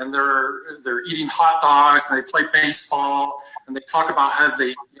 and they're eating hot dogs, and they play baseball, and they talk about how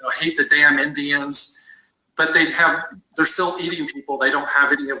they hate the damn Indians, but they're still eating people. They don't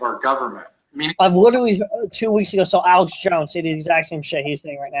have any of our government. I mean, I've literally 2 weeks ago saw Alex Jones say the exact same shit he's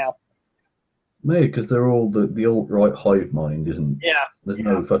saying right now. Maybe because they're all the alt-right hive mind, isn't? Yeah. There's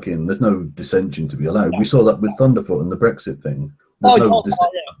no dissension to be allowed. We saw that with Thunderfoot and the Brexit thing. I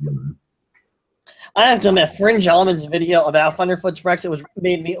have to admit, Fringe Elements' video about Thunderfoot's Brexit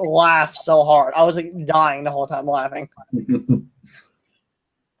made me laugh so hard. I was like dying the whole time laughing.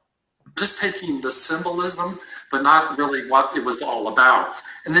 Just taking the symbolism, but not really what it was all about.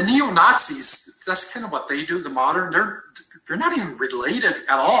 And the neo-Nazis, that's kind of what they do. The modern, they're not even related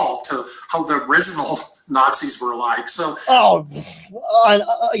at all to how the original Nazis were like. So.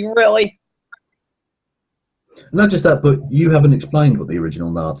 Really? Not just that, but you haven't explained what the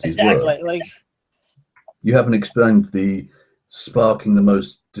original Nazis were. Like, you haven't explained the sparking the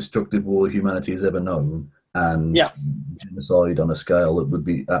most destructive war humanity has ever known, and genocide on a scale that would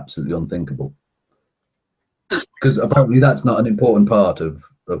be absolutely unthinkable. Because apparently that's not an important part of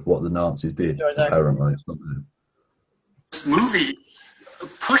what the Nazis did. Exactly. Apparently, it's not there. This movie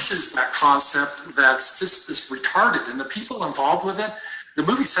pushes that concept that's just retarded, and the people involved with it. The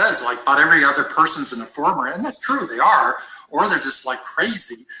movie says like about every other person's an informer, and that's true, they are, or they're just like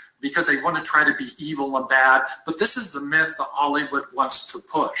crazy because they want to try to be evil and bad. But this is the myth that Hollywood wants to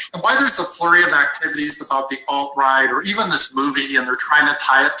push. And why there's a flurry of activities about the alt-right or even this movie, and they're trying to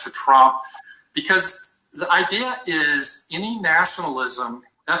tie it to Trump, because the idea is any nationalism,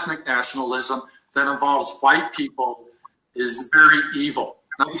 ethnic nationalism that involves white people is very evil.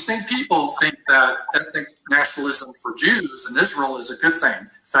 Now, the same people think that ethnic nationalism for Jews in Israel is a good thing. In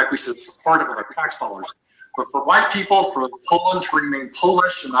fact, we should support it with our tax dollars. But for white people, for Poland to remain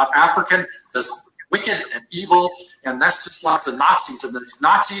Polish and not African, that's wicked and evil, and that's just like the Nazis. And the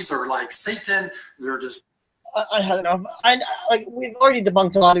Nazis are like Satan. They're just. I don't know. We've already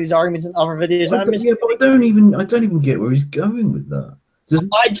debunked a lot of these arguments in other videos. But I don't even get where he's going with that.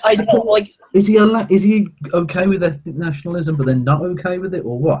 I don't like. Is he okay with ethnic nationalism, but then not okay with it,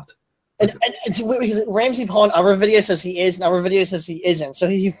 or what? And it's weird because Ramsey Paul in our video says he is, and our video says he isn't. So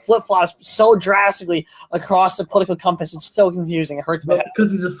he flip flops so drastically across the political compass. It's so confusing. It hurts my head.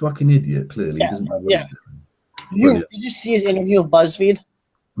 Because he's a fucking idiot. Clearly, Yeah, he doesn't know what yeah. he's doing. Did you see his interview with BuzzFeed?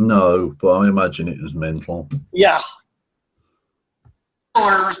 No, but I imagine it was mental. Yeah.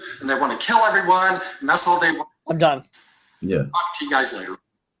 And they want to kill everyone, and that's all they want. I'm done. Yeah. Talk to you guys later.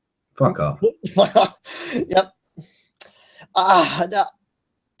 Fuck off. Yep. Now,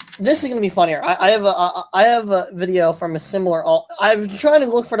 this is gonna be funnier. I have a video from a similar alt. I've trying to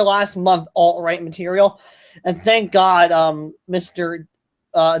look for the last month alt-right material, and thank God, Mr.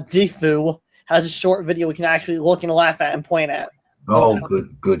 Defu has a short video we can actually look and laugh at and point at. Oh,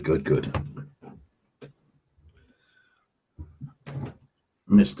 good.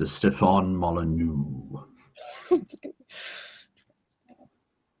 Mr. Stefan Molyneux.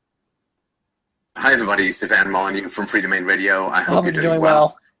 Hi, everybody. Stefan Molyneux from Free Domain Radio. I hope you're doing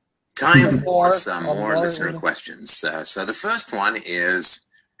well. Time for some more listener questions. So the first one is,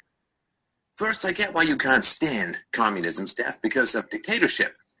 first, I get why you can't stand communism, Steph, because of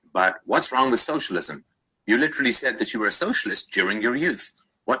dictatorship. But what's wrong with socialism? You literally said that you were a socialist during your youth.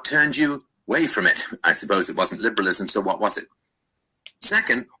 What turned you away from it? I suppose it wasn't liberalism, so what was it?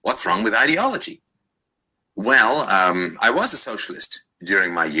 Second, what's wrong with ideology? Well, I was a socialist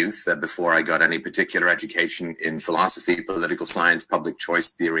during my youth, before I got any particular education in philosophy, political science, public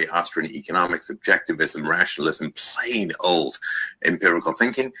choice theory, Austrian economics, objectivism, rationalism, plain old empirical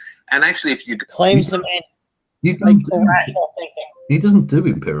thinking. And actually, if you claims to me like rational thinking, he doesn't do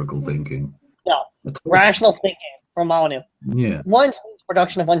empirical thinking. No, rational thinking from Molyneux. Yeah, one's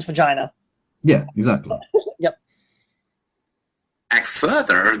production of one's vagina. Yeah, exactly. Yep. Back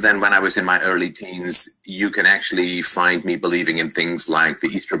further than when I was in my early teens, you can actually find me believing in things like the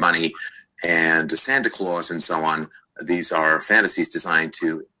Easter Bunny and Santa Claus and so on. These are fantasies designed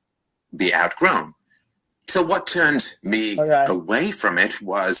to be outgrown. So what turned me away from it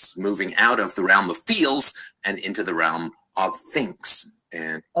was moving out of the realm of feels and into the realm of thinks.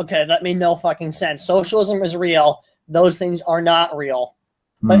 And okay, that made no fucking sense. Socialism is real. Those things are not real.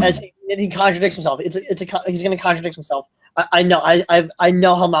 But as he contradicts himself, he's going to contradict himself. I know. I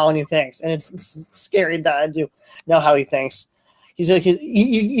know how Molyneux thinks, and it's scary that I do know how he thinks. He's like,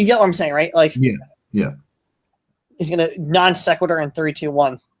 you get what I'm saying, right? Like, yeah. He's gonna non sequitur in 3, 2,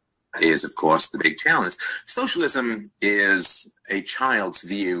 1. Is of course the big challenge. Socialism is a child's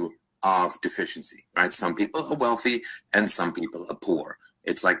view of deficiency, right? Some people are wealthy and some people are poor.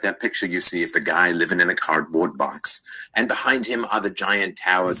 It's like that picture you see of the guy living in a cardboard box, and behind him are the giant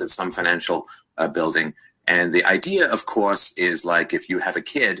towers of some financial building. And the idea, of course, is like if you have a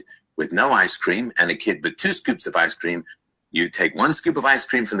kid with no ice cream and a kid with 2 scoops of ice cream, you take 1 scoop of ice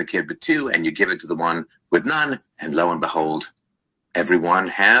cream from the kid with 2 and you give it to the one with none, and lo and behold, everyone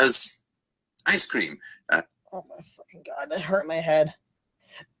has ice cream. Oh my fucking God, that hurt my head.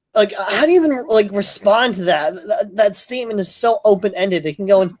 Like, how do you even like respond to that? That statement is so open-ended. It can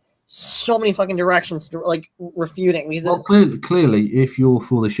go in so many fucking directions, like refuting. Well, clearly, if you're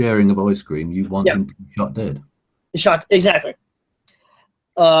for the sharing of ice cream, you want them to be shot dead. Shot, exactly.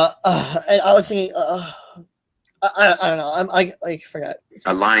 And I was thinking, I don't know. I forgot.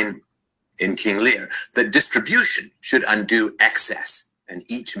 A line in King Lear: the distribution should undo excess, and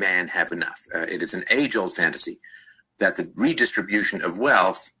each man have enough. It is an age-old fantasy that the redistribution of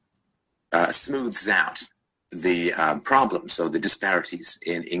wealth smooths out the problem, so the disparities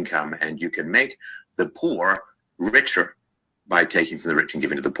in income, and you can make the poor richer by taking from the rich and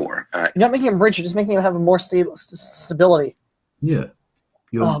giving to the poor. You're not making them richer, just making them have a more stable stability. Yeah,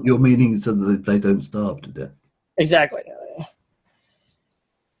 your meaning is so that they don't starve to death. Exactly.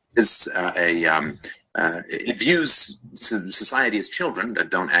 Is it views society as children that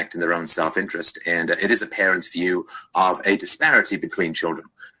don't act in their own self-interest, and it is a parent's view of a disparity between children.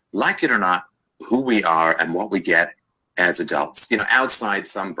 Like it or not, who we are and what we get as adults, outside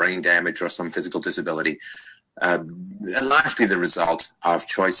some brain damage or some physical disability, largely the result of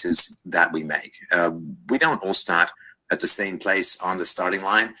choices that we make. We don't all start at the same place on the starting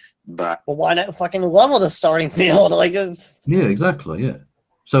line, but well, why not fucking level the starting field? Like, yeah, exactly, yeah.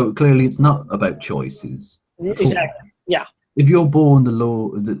 So clearly, it's not about choices. Exactly. Yeah. If you're born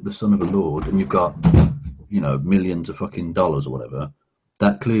the son of a lord, and you've got, millions of fucking dollars or whatever,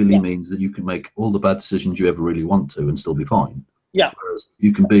 that clearly means that you can make all the bad decisions you ever really want to and still be fine. Yeah. Whereas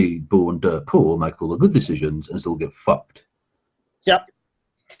you can be born dirt poor, make all the good decisions, and still get fucked. Yep.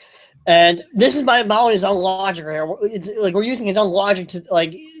 And this is by his own logic here. It's like we're using his own logic to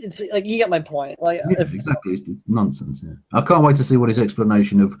like. It's like you get my point. Like yeah, exactly, it's nonsense. Yeah. I can't wait to see what his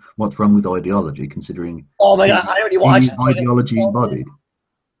explanation of what's wrong with ideology, considering. Oh my god! I already watched ideology embodied.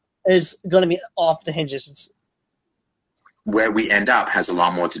 Is going to be off the hinges. It's, where we end up has a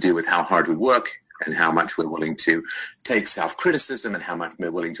lot more to do with how hard we work and how much we're willing to take self-criticism and how much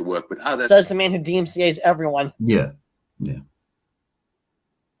we're willing to work with others. Says the man who DMCA's everyone. Yeah, yeah.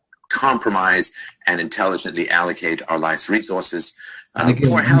 Compromise and intelligently allocate our life's resources. And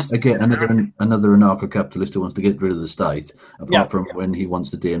again, another anarcho-capitalist who wants to get rid of the state, apart from when he wants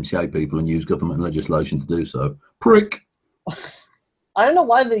to DMCA people and use government legislation to do so. Prick! I don't know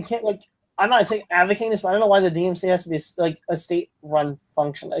why they can't, like, I'm not saying advocating this, but I don't know why the DMCA has to be like a state-run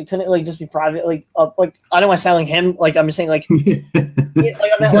function. It couldn't like just be private. Like I don't want to sound like him. Like I'm just saying, like,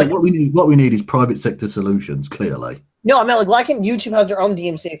 what we need is private sector solutions. Clearly, no, I mean, like, why can't YouTube have their own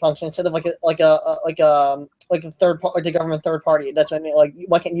DMCA function instead of like a third party, like a government third party? That's what I mean. Like,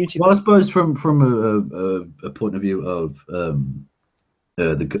 why can't YouTube? Well, I suppose from a point of view of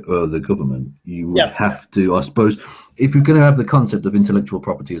the government, you would have to, I suppose, if you're going to have the concept of intellectual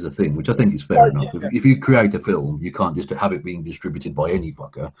property as a thing, which I think is fair enough. If you create a film, you can't just have it being distributed by any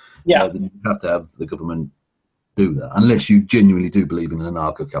fucker. Then you have to have the government do that, unless you genuinely do believe in an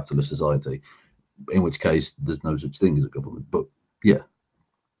anarcho-capitalist society, in which case there's no such thing as a government. But I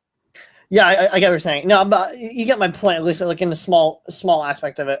get what you're saying. No, but you get my point, at least like in the small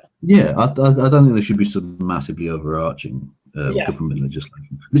aspect of it. Yeah, I don't think there should be some massively overarching government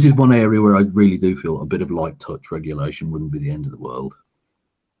legislation. This is one area where I really do feel a bit of light touch regulation wouldn't be the end of the world.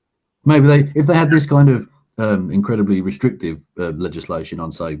 Maybe if they had this kind of incredibly restrictive legislation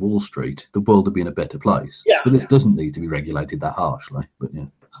on, say, Wall Street, the world would be in a better place. But this doesn't need to be regulated that harshly. But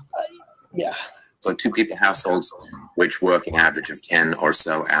So 2 people households which work an average of 10 or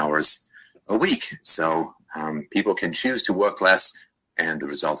so hours a week. So people can choose to work less, and the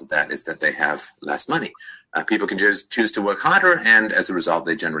result of that is that they have less money. People can choose to work harder, and as a result,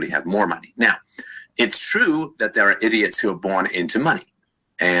 they generally have more money. Now, it's true that there are idiots who are born into money.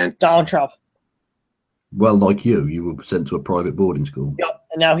 And Donald Trump. Well, like you were sent to a private boarding school. Yep,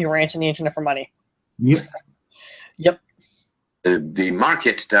 and now he rants on the internet for money. Yep. Yep. The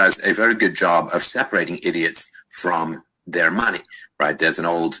market does a very good job of separating idiots from their money, right? There's an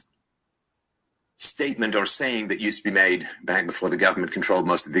old statement or saying that used to be made back before the government controlled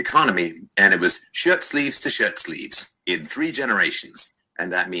most of the economy, and it was shirt sleeves to shirt sleeves in 3 generations.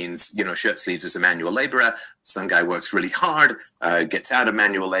 And that means, shirt sleeves is a manual laborer. Some guy works really hard, gets out of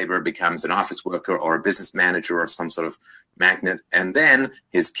manual labor, becomes an office worker or a business manager or some sort of magnate, and then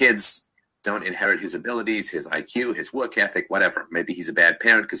his kids don't inherit his abilities, his IQ, his work ethic, whatever. Maybe he's a bad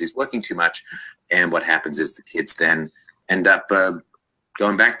parent because he's working too much, and what happens is the kids then end up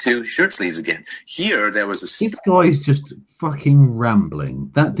going back to shirt sleeves again. Here, there was a... This guy is just fucking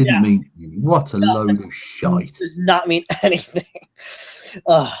rambling. That didn't mean... What a load of shite. Does not mean anything.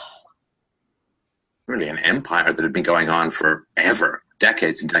 Really an empire that had been going on forever.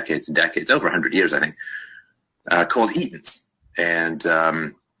 Decades and decades and decades. Over 100 years, I think. Called Eaton's. And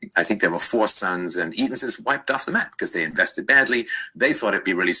I think there were 4 sons, and Eaton's is wiped off the map because they invested badly. They thought it'd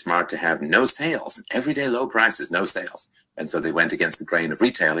be really smart to have no sales. Everyday low prices, no sales. And so they went against the grain of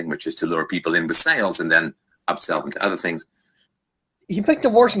retailing, which is to lure people in with sales and then upsell them to other things. He picked a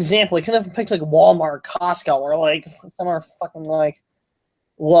worse example. He could have picked like Walmart, Costco, or like some are fucking like,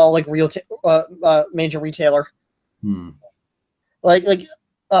 well, like real major retailer. Like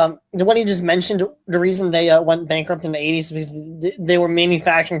the one he just mentioned, the reason they went bankrupt in the 80s is because they were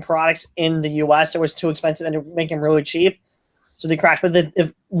manufacturing products in the U.S. that was too expensive and to make them really cheap, so they crashed. But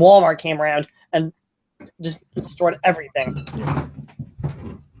if Walmart came around and just destroyed everything.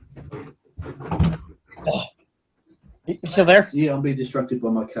 You still there? Yeah, I'm being distracted by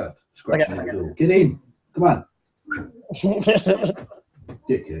my cat scratching the door. Get in. Come on.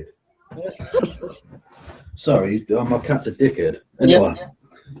 Dickhead. Sorry, my cat's a dickhead. Anyway.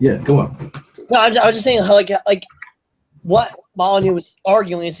 Yeah, go on. No, I was just saying how like what Molyneux was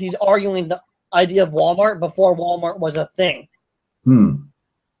arguing is he's arguing the idea of Walmart before Walmart was a thing.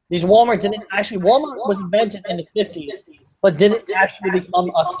 These Walmart was invented in the 50s, but didn't actually become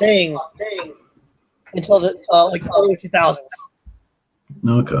a thing until the like early 2000s.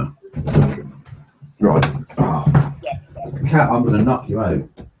 Okay. Right. Oh. Cat, I'm going to knock you out.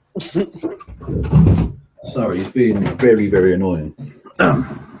 Sorry, he's being very, very annoying.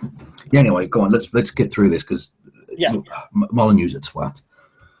 Anyway, go on. Let's get through this because Molyneux's a twat.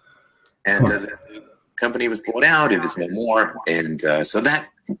 And the company was bought out. It is no more. And so that,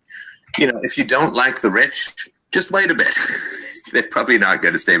 if you don't like the rich, just wait a bit. They're probably not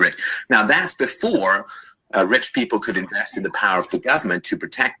going to stay rich. Now, that's before rich people could invest in the power of the government to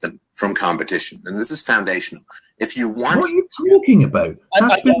protect them from competition. And this is foundational. If you want... What are you talking about?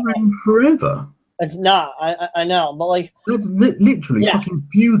 That's been around forever. It's not. I know, but like... That's literally fucking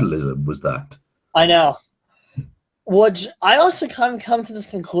feudalism, was that. I know. Which I also kind of come to this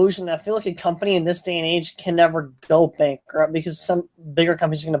conclusion that I feel like a company in this day and age can never go bankrupt because some bigger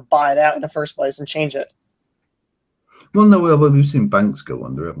companies are going to buy it out in the first place and change it. Well, no, well, we've seen banks go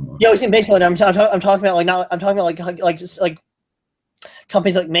under, haven't we? Yeah, we've seen basically. I'm talking about like now. I'm talking about like just like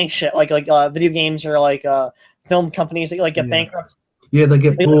companies like make shit like video games or like film companies that like get bankrupt. Yeah, they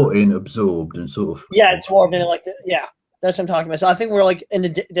get bought in, absorbed, and sort of absorbed in like that's what I'm talking about. So I think we're like in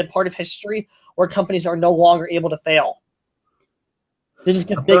the part of history where companies are no longer able to fail. They just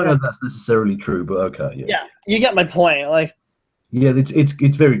get bigger. I don't know if that's necessarily true, but okay, yeah. Yeah, you get my point. Like, yeah,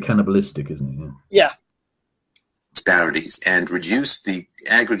 it's very cannibalistic, isn't it? Yeah. Disparities and reduce the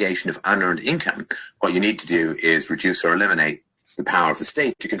aggregation of unearned income. What you need to do is reduce or eliminate the power of the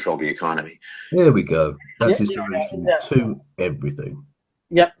state to control the economy. There we go. That's his solution to everything.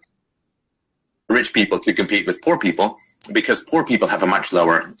 Yep. Rich people to compete with poor people because poor people have a much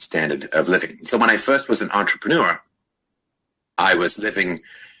lower standard of living. So when I first was an entrepreneur, I was living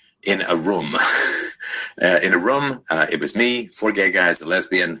in a room. It was me, 4 gay guys, a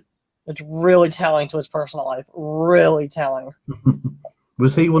lesbian. It's really telling to his personal life. Really telling.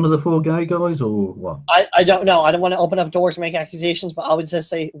 Was he one of the 4 gay guys or what? I don't know. I don't want to open up doors and make accusations, but I would just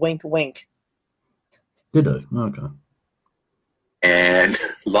say wink, wink. Did he? Okay. And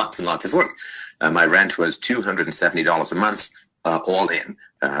lots and lots of work. My rent was $270 a month, all in.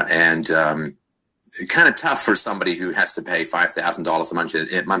 And kind of tough for somebody who has to pay $5,000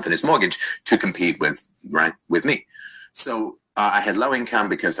 a month in his mortgage to compete with me. So I had low income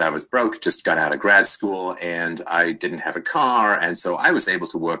because I was broke, just got out of grad school, and I didn't have a car. And so I was able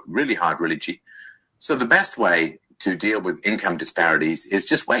to work really hard, really cheap. So the best way to deal with income disparities is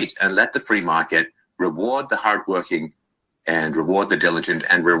just wait and let the free market reward the hardworking and reward the diligent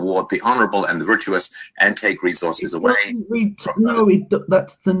and reward the honorable and the virtuous and take resources away.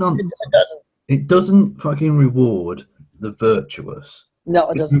 That's the nonsense. It doesn't. It doesn't fucking reward the virtuous. No,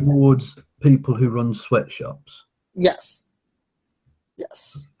 it doesn't. It rewards people who run sweatshops. Yes.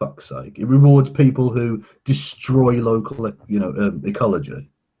 Yes. For fuck's sake. It rewards people who destroy local, ecology.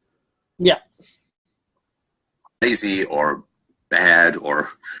 Yeah. Lazy or bad or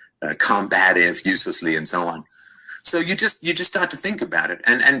combative uselessly and so on. So you just start to think about it,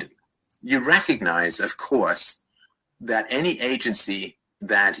 and you recognize, of course, that any agency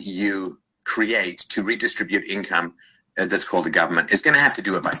that you create to redistribute income that's called a government is going to have to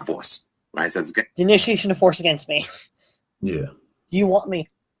do it by force, right? So it's the initiation of force against me. Yeah. You want me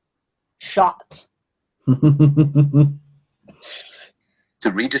shot. To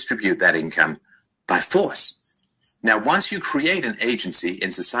redistribute that income by force. Now, once you create an agency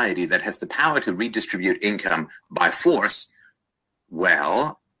in society that has the power to redistribute income by force,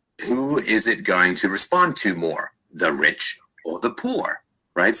 well, who is it going to respond to more, the rich or the poor,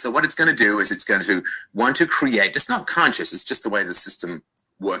 right? So what it's going to do is it's going to want to create, it's not conscious, it's just the way the system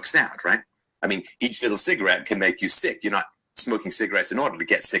works out, right? I mean, each little cigarette can make you sick. You're not smoking cigarettes in order to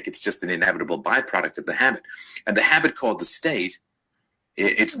get sick. It's just an inevitable byproduct of the habit. And the habit called the state,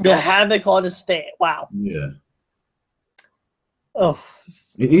 the habit called the state. Wow. Yeah. Oh,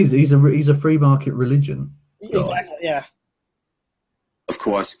 it is. He's a free market religion. Exactly. Yeah. Of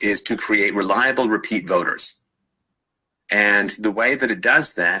course, is to create reliable repeat voters, and the way that it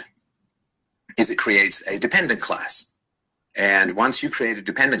does that is it creates a dependent class. And once you create a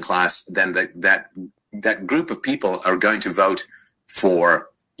dependent class, then that group of people are going to vote for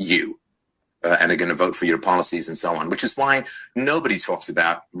you. And are going to vote for your policies and so on, which is why nobody talks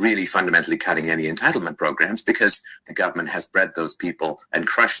about really fundamentally cutting any entitlement programs, because the government has bred those people and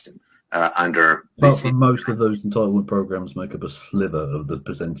crushed them under. Most of those entitlement programs make up a sliver of the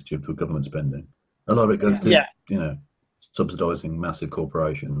percentage of the government spending. A lot of it goes to, subsidising massive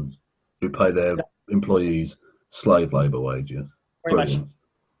corporations who pay their employees slave labour wages. Pretty much.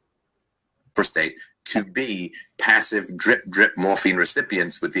 For state to be passive drip morphine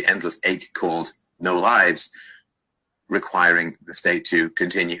recipients with the endless ache called no lives, requiring the state to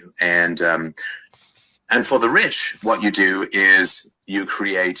continue. And for the rich, what you do is you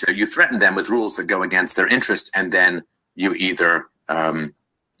threaten them with rules that go against their interest, and then you either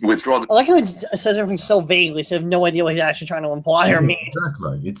withdraw. I like how it says everything so vaguely, so I have no idea what he's actually trying to imply or mean.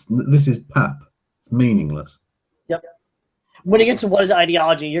 Exactly. This is pap. It's meaningless. Yep. When it gets to what is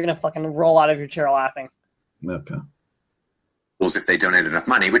ideology, you're going to fucking roll out of your chair laughing. Okay. If they donate enough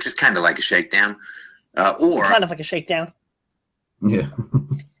money, which is kind of like a shakedown. Or kind of like a shakedown. Yeah.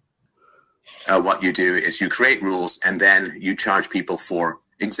 What you do is you create rules and then you charge people for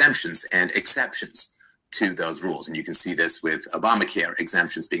exemptions and exceptions to those rules. And you can see this with Obamacare,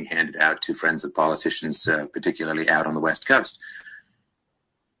 exemptions being handed out to friends of politicians, particularly out on the West Coast.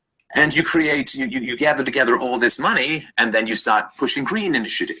 And you create, you gather together all this money, and then you start pushing green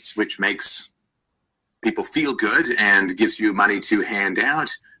initiatives, which makes people feel good and gives you money to hand out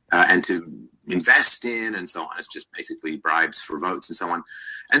and to invest in and so on. It's just basically bribes for votes and so on.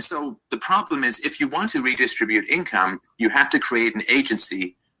 And so the problem is, if you want to redistribute income, you have to create an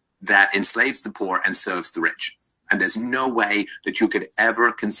agency that enslaves the poor and serves the rich. And there's no way that you could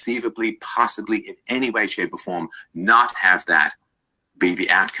ever conceivably, possibly in any way, shape, or form, not have that be the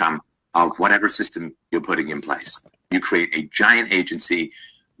outcome of whatever system you're putting in place. You create a giant agency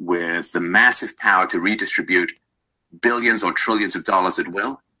with the massive power to redistribute billions or trillions of dollars at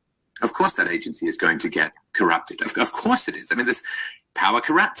will. Of course that agency is going to get corrupted. Of course it is. I mean, this power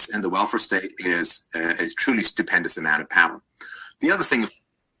corrupts, and the welfare state is a truly stupendous amount of power. The other thing...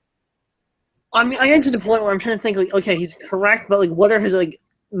 I mean, I get to the point where I'm trying to think, like, okay, he's correct, but, like, what are his, like,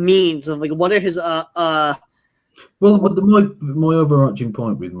 means of, like, what are his, Well, but my overarching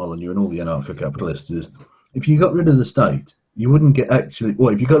point with Molyneux and all the anarcho-capitalists is, if you got rid of the state, you wouldn't get actually...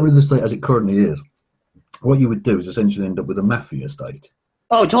 Well, if you got rid of the state as it currently is, what you would do is essentially end up with a mafia state.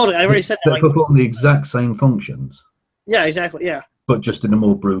 Oh, totally. I already said that. That perform the exact same functions. Yeah, exactly, yeah. But just in a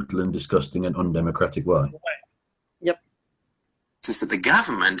more brutal and disgusting and undemocratic way. Right. Yep. It's just that the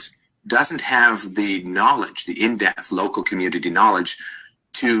government doesn't have the knowledge, the in-depth local community knowledge,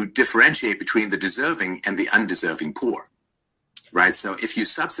 to differentiate between the deserving and the undeserving poor, right? So if you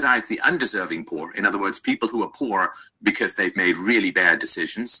subsidize the undeserving poor, in other words, people who are poor because they've made really bad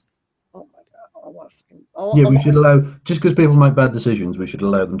decisions. Oh my God. Yeah, we should allow, just because people make bad decisions, we should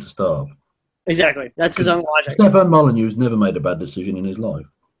allow them to starve. Exactly. That's his own logic. Stefan Molyneux's never made a bad decision in his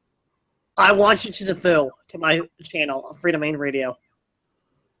life. I want you to fulfill to my channel, Freedom Main Radio.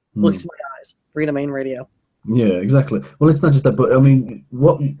 Look into my eyes. Freedom Main Radio. Yeah, exactly. Well, it's not just that, but I mean,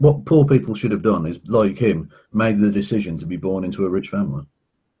 what poor people should have done is, like him, made the decision to be born into a rich family.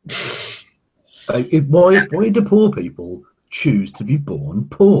 Why do poor people choose to be born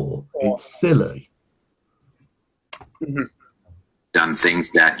poor? It's silly. Done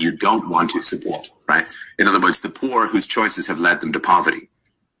things that you don't want to support, right? In other words, the poor whose choices have led them to poverty.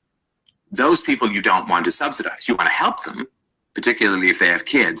 Those people you don't want to subsidize. You want to help them, particularly if they have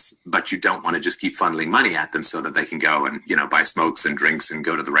kids, but you don't want to just keep funneling money at them so that they can go and, you know, buy smokes and drinks and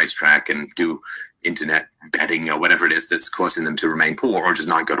go to the racetrack and do internet betting or whatever it is that's causing them to remain poor or just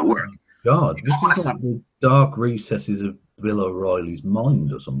not go to work. God, this is like the dark recesses of Bill O'Reilly's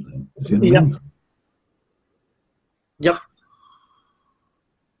mind or something. Yep.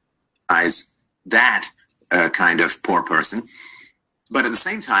 That kind of poor person. But at the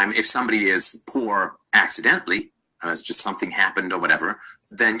same time, if somebody is poor accidentally, it's just something happened or whatever,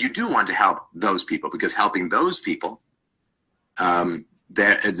 then you do want to help those people, because helping those people,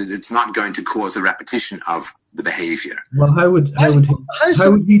 it's not going to cause a repetition of the behavior. Well, how would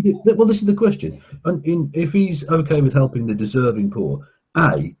he do? Well, this is the question. If he's okay with helping the deserving poor,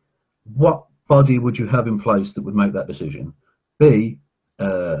 A, what body would you have in place that would make that decision? B,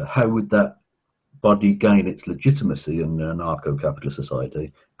 how would that body gain its legitimacy in an anarcho-capitalist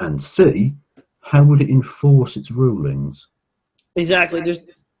society? And C, how would it enforce its rulings? Exactly.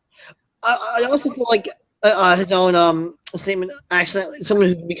 I also feel like his own statement, someone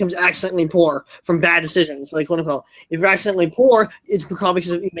who becomes accidentally poor from bad decisions. Like, if you're accidentally poor, it's because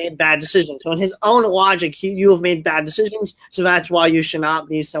you made bad decisions. So in his own logic, you have made bad decisions, so that's why you should not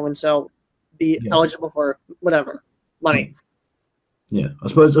be so-and-so, be eligible for whatever, money. Yeah, I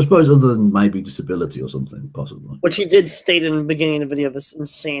suppose other than maybe disability or something, possibly. Which he did state in the beginning of the video, this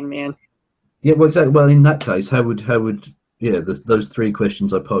insane man. Yeah, well, exactly. Well, in that case, how would those three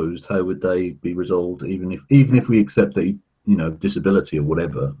questions I posed, how would they be resolved? Even if we accept that, disability or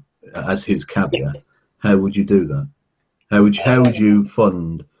whatever as his caveat, how would you do that? How would you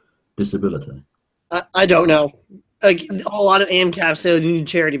fund disability? I don't know. Like, a lot of AMCAPs say they need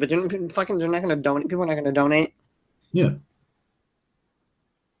charity, but they're not going to donate. People are not going to donate. Yeah.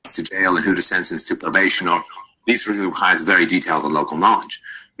 To jail and who to sentence to probation, or these requires very detailed and local knowledge.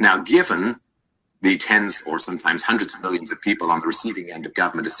 Now, given the tens or sometimes hundreds of millions of people on the receiving end of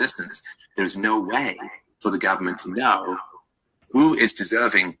government assistance, there's no way for the government to know who is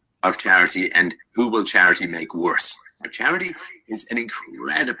deserving of charity and who will charity make worse. Now, charity is an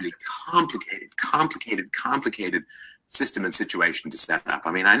incredibly complicated system and situation to set up.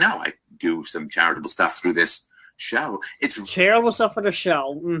 I mean, I know I do some charitable stuff through this show. It's terrible stuff for the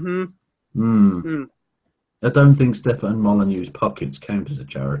show. I don't think Stefan Molyneux's pockets count as a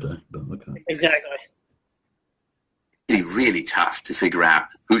charity, but okay. Exactly. Really tough to figure out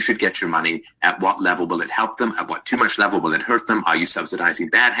who should get your money, at what level will it help them, at what too much level will it hurt them, are you subsidizing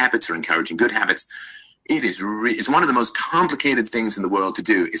bad habits or encouraging good habits? It is it's one of the most complicated things in the world to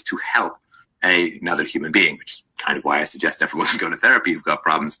do, is to help another human being, which is kind of why I suggest everyone go to therapy who've got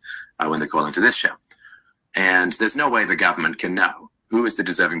problems when they're calling to this show. And there's no way the government can know who is the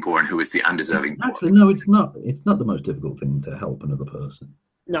deserving poor and who is the undeserving poor. Actually, no, it's not. It's not the most difficult thing to help another person.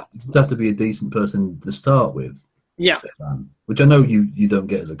 No. You have to be a decent person to start with. Yeah. Stefan, which I know you don't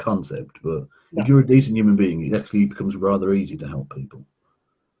get as a concept, but if you're a decent human being, it actually becomes rather easy to help people.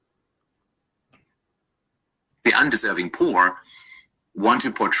 The undeserving poor want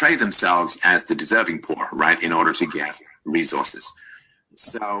to portray themselves as the deserving poor, right, in order to get resources.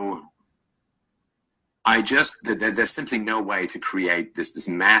 So there's simply no way to create this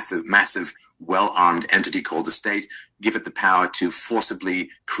massive, well-armed entity called the state, give it the power to forcibly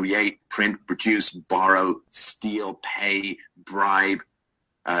create, print, produce, borrow, steal, pay, bribe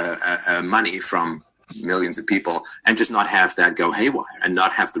money from millions of people, and just not have that go haywire, and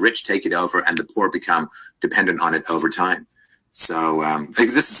not have the rich take it over and the poor become dependent on it over time. So I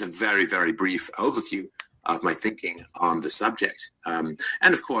think this is a very, very brief overview of my thinking on the subject. And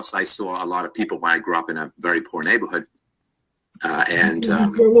of course, I saw a lot of people when I grew up in a very poor neighborhood.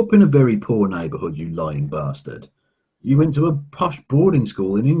 You grew up in a very poor neighborhood, you lying bastard. You went to a posh boarding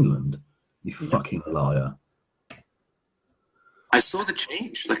school in England, you fucking liar. I saw the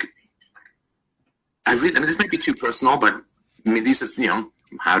change. Like, I mean, this may be too personal, but I mean, these are,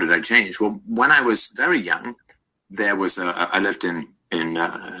 how did I change? Well, when I was very young, there was I lived in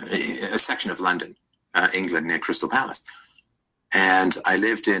a section of London, England, near Crystal Palace. And I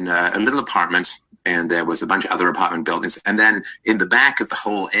lived in a little apartment, and there was a bunch of other apartment buildings. And then in the back of the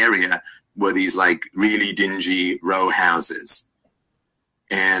whole area were these like really dingy row houses.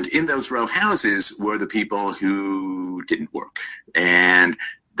 And in those row houses were the people who didn't work. And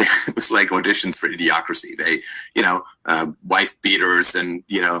it was like auditions for Idiocracy. They, wife beaters and,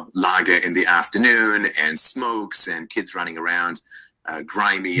 lager in the afternoon and smokes and kids running around,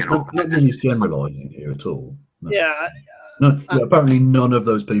 grimy and all that. Nobody's generalizing here at all. No. Yeah. No, apparently none of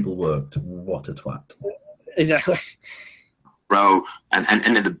those people worked. What a twat. Exactly. Row and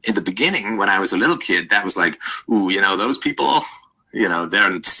in the beginning, when I was a little kid, that was like, ooh, those people,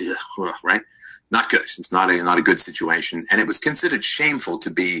 they're right. Not good. It's not a good situation. And it was considered shameful to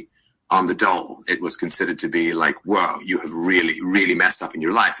be on the dole. It was considered to be like, whoa, you have really, really messed up in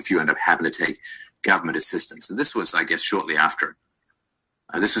your life if you end up having to take government assistance. And this was, I guess, shortly after.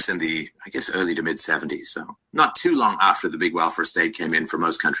 This was in the, early to mid 70s. So not too long after the big welfare state came in for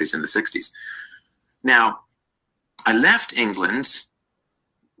most countries in the 60s. Now, I left England.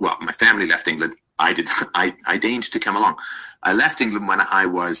 Well, my family left England. I deigned to come along. I left England when I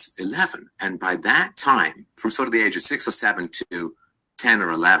was 11. And by that time, from sort of the age of 6 or 7 to 10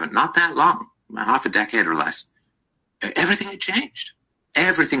 or 11, not that long, half a decade or less, everything had changed.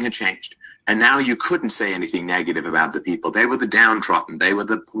 Everything had changed. And now you couldn't say anything negative about the people. They were the downtrodden. They were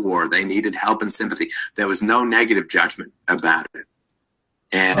the poor. They needed help and sympathy. There was no negative judgment about it.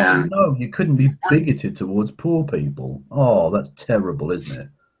 And no, you couldn't be bigoted towards poor people. Oh, that's terrible, isn't it?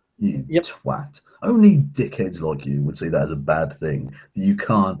 You twat. Only dickheads like you would see that as a bad thing. You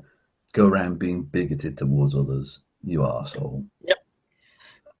can't go around being bigoted towards others. You arsehole. Yep.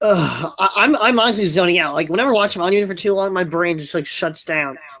 I'm honestly zoning out. Like, whenever I watch them on YouTube for too long, my brain just like shuts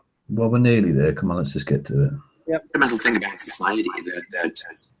down. Well, we're nearly there. Come on, let's just get to it. Yep. The fundamental thing about society that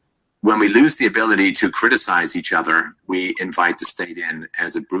when we lose the ability to criticize each other, we invite the state in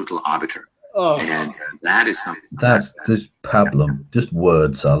as a brutal arbiter. Oh. And that is something. That's just pablum, just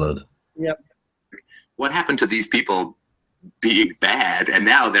word salad. Yep. What happened to these people being bad, and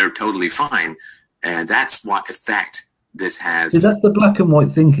now they're totally fine? And that's what effect this has. See, that's the black and white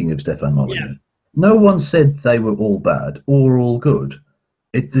thinking of Stefan Molyneux. Yeah. No one said they were all bad or all good.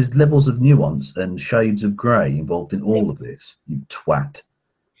 There's levels of nuance and shades of grey involved in all of this, you twat.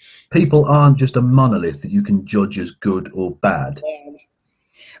 People aren't just a monolith that you can judge as good or bad.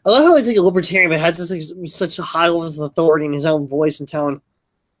 I love how he's like a libertarian, but has this, like, such a high level of authority in his own voice and tone.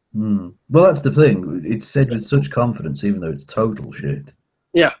 Well, that's the thing. It's said with such confidence, even though it's total shit.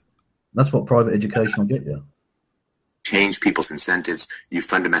 Yeah. That's what private education will get you. Change people's incentives. You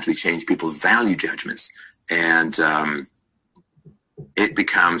fundamentally change people's value judgments. And it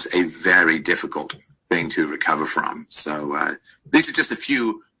becomes a very difficult thing to recover from. So these are just a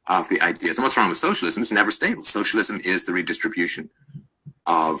few of the ideas. And what's wrong with socialism? It's never stable. Socialism is the redistribution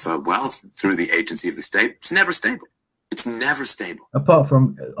of wealth through the agency of the state. It's never stable. It's never stable. Apart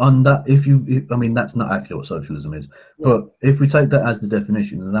from on that, I mean, that's not actually what socialism is. Yeah. But if we take that as the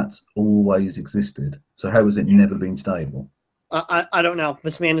definition, then that's always existed. So how has it never been stable? I don't know.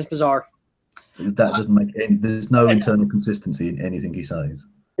 This man is bizarre. That doesn't make any. There's no internal consistency in anything he says.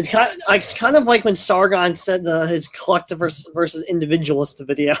 It's kind of like when Sargon said his collective versus individualist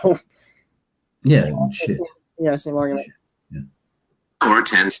video. Yeah, shit. Yeah, same argument. Yeah. Power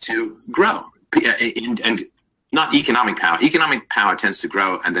tends to grow, and not economic power. Economic power tends to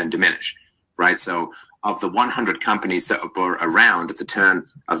grow and then diminish, right? So of the 100 companies that were around at the turn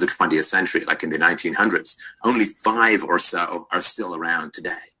of the 20th century, like in the 1900s, only 5 or so are still around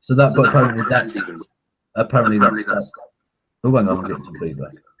today. So that, but apparently that's oh, hang on, I'm getting some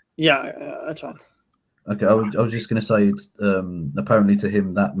feedback. Yeah, that's fine. Okay, I was just going to say it's apparently to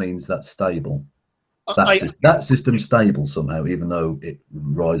him that means that's stable. That system's stable somehow, even though it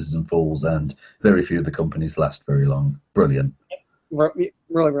rises and falls, and very few of the companies last very long. Brilliant. Really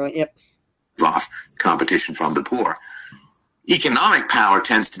brilliant. Yep. Off competition from the poor. Economic power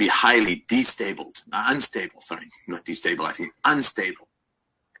tends to be highly unstable. Sorry, not destabilizing, unstable,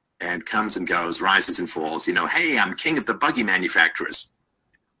 and comes and goes, rises and falls. You know, hey, I'm king of the buggy manufacturers.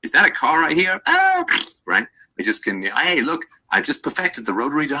 Is that a car right here? Oh, right. We just can. Hey, look, I just perfected the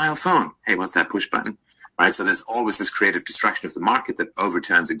rotary dial phone. Hey, what's that push button? Right. So there's always this creative destruction of the market that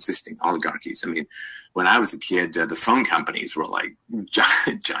overturns existing oligarchies. I mean, when I was a kid, the phone companies were like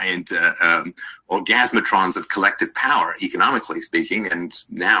giant orgasmatrons of collective power, economically speaking, and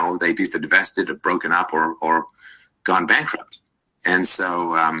now they've either divested or broken up or gone bankrupt. And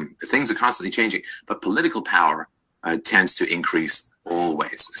so things are constantly changing. But political power tends to increase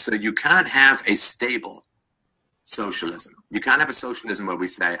always. So you can't have a stable socialism. You can't have a socialism where we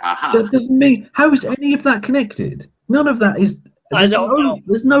say, aha. That doesn't mean, how is any of that connected? None of that is, there's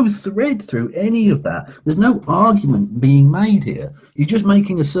no thread through any of that. There's no argument being made here. You're just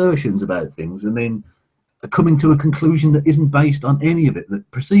making assertions about things and then coming to a conclusion that isn't based on any of it that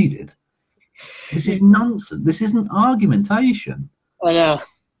preceded. This is nonsense. This isn't argumentation. I know.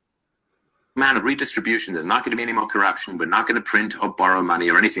 Amount of redistribution, there's not going to be any more corruption, we're not going to print or borrow money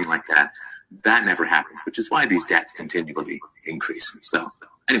or anything like that. That never happens, which is why these debts continually increase. So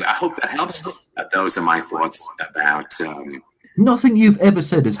anyway, I hope that helps. Those are my thoughts about nothing you've ever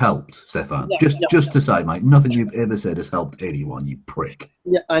said has helped, Stefan. Just to say, mate, nothing you've ever said has helped anyone, you prick.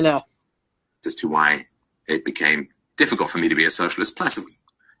 Yeah, I know. As to why it became difficult for me to be a socialist. Plus,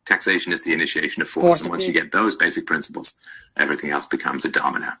 taxation is the initiation of force, and once you get those basic principles, everything else becomes a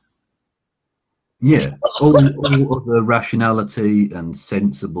domino. Yeah, all other rationality and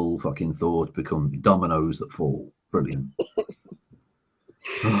sensible fucking thought become dominoes that fall. Brilliant.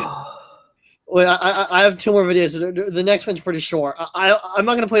 Well, I have 2 more videos. The next one's pretty short. I'm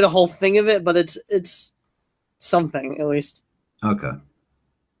not going to play the whole thing of it, but it's something at least. Okay.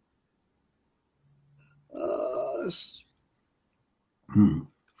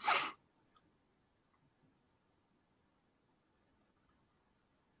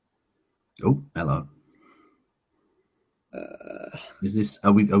 Oh, hello. Is this?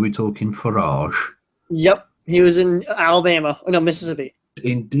 Are we talking Farage? Yep, he was in Alabama. Oh, no, Mississippi.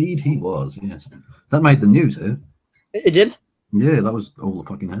 Indeed, he was. Yes, that made the news. Eh? It did. Yeah, that was all the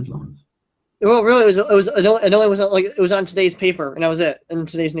fucking headlines. Well, really, it was on today's paper, and that was it. In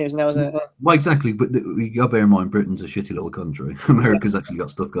today's news, and that was it. Well, exactly, but we got to bear in mind Britain's a shitty little country. America's actually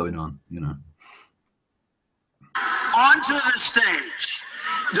got stuff going on, you know. Onto the stage,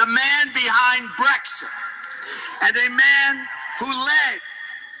 the man behind Brexit, and a man who led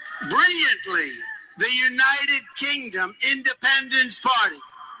brilliantly the United Kingdom Independence Party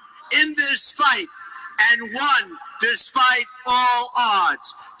in this fight and won despite all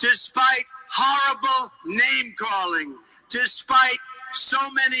odds, despite horrible name-calling, despite so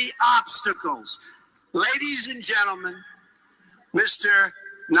many obstacles. Ladies and gentlemen, Mr.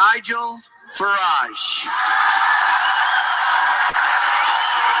 Nigel Farage.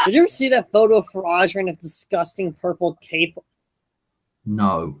 Did you ever see that photo of Farage wearing a disgusting purple cape?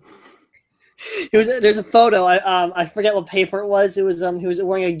 No. There's a photo. I forget what paper it was. It was he was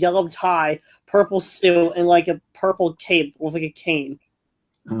wearing a yellow tie, purple suit, and like a purple cape with like a cane.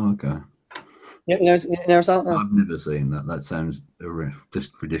 Oh, okay. You never saw that? I've never seen that. That sounds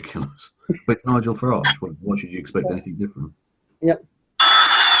just ridiculous. But it's Nigel Farage. What should you expect? Anything different? Yep.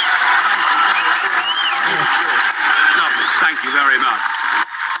 Lovely. Thank you very much.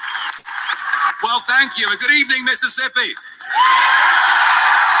 Well, thank you. Good evening, Mississippi.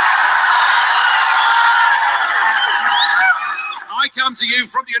 I come to you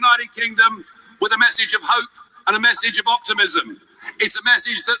from the United Kingdom with a message of hope and a message of optimism. It's a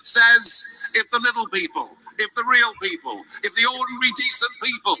message that says if the little people if the real people, if the ordinary decent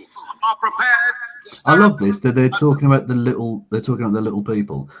people are prepared to I stand. love this that they're talking about the little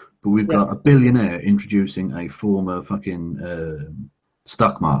people, but we've got a billionaire introducing a former fucking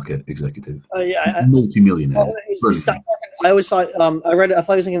stock market executive, multi-millionaire. I always thought I read it. I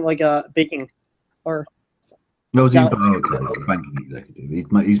thought he was thinking like baking, or no, he's a banking executive.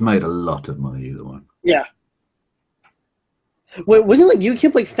 He's made a lot of money either one. Yeah. Wait, wasn't like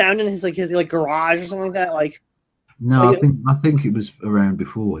UKIP like found in his garage or something like that? Like, no, I think it was around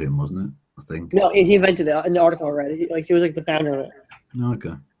before him, wasn't it? I think. No, he invented it in the article I read. He was like the founder of it.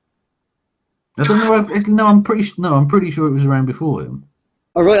 Okay. I don't know. No, I'm pretty sure it was around before him.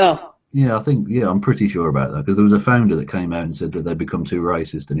 Oh really? Oh. Yeah, I'm pretty sure about that because there was a founder that came out and said that they'd become too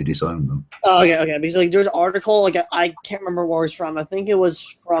racist and he disowned them. Oh, okay. Because like there's an article I can't remember where it was from. I think it was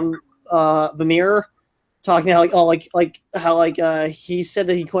from the Mirror, talking about how he said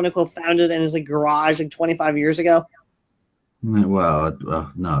that he quote unquote founded in his garage 25 years ago. Well,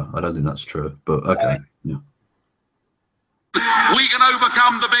 no, I don't think that's true. But okay, yeah. We can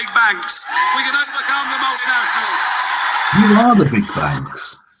overcome the big banks. We can overcome the multinationals. You are the big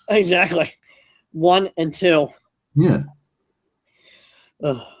banks. Exactly. 1 and 2. Yeah.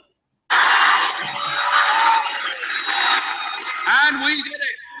 Ugh. And we did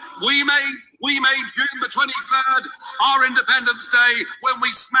it. We made June the 23rd our Independence Day when we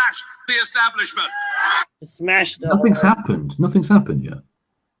smashed the establishment. Smashed. Nothing's happened. Nothing's happened yet.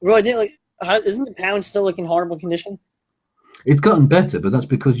 Really? Isn't the pound still in horrible condition? It's gotten better, but that's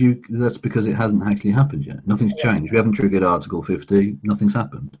because it hasn't actually happened yet. Nothing's changed. We haven't triggered Article 50. Nothing's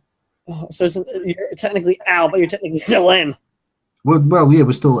happened. So you're technically out, but you're technically still in. Well, yeah,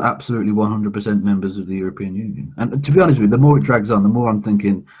 we're still absolutely 100% members of the European Union. And to be honest with you, the more it drags on, the more I'm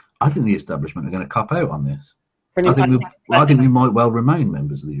thinking, I think the establishment are going to cop out on this. I think we might well remain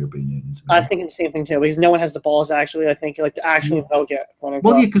members of the European Union. I think the same thing too, because no one has the balls to actually, to actually vote yet.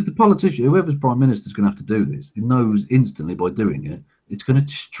 Well, yeah, because the politician, whoever's prime minister, is going to have to do this. It knows instantly by doing it, it's going to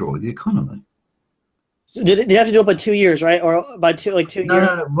destroy the economy. So did they have to do it by 2 years, right? Or by 2 years?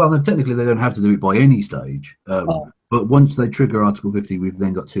 No. Well, technically, they don't have to do it by any stage. But once they trigger Article 50, we've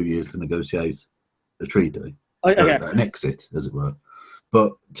then got 2 years to negotiate a treaty, an exit, as it were.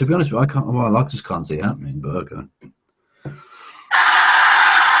 But to be honest with you, I just can't see it happening, but okay. And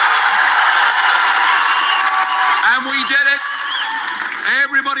we did it.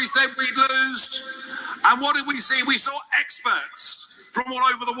 Everybody said we'd lose. And what did we see? We saw experts from all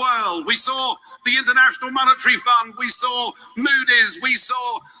over the world. We saw the International Monetary Fund. We saw Moody's. We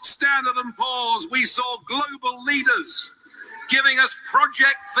saw Standard & Poor's. We saw global leaders giving us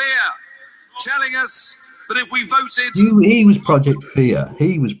Project Fear, telling us that if we voted... He was Project Fear.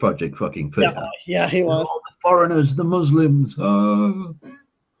 He was Project fucking Fear. Yeah, he was. All the foreigners, the Muslims.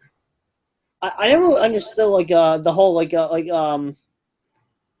 I never understood the whole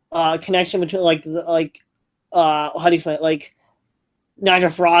connection between how do you explain it? Nigel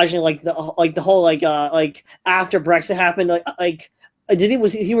Farage and the whole after Brexit happened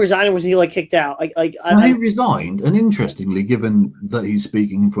was he resigned or was he kicked out? He resigned, and interestingly, given that he's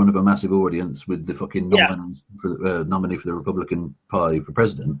speaking in front of a massive audience with the fucking nominee for the Republican Party for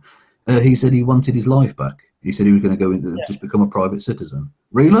president, he said he wanted his life back. He said he was going to go in and just become a private citizen.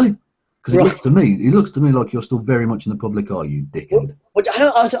 Really? Because it looks to me like you're still very much in the public eye, you dickhead. Which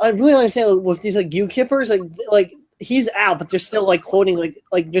I really don't understand with these UKippers, he's out, but they're still quoting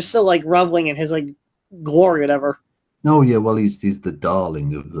they're still rumbling in his glory, or whatever. Oh yeah, well he's the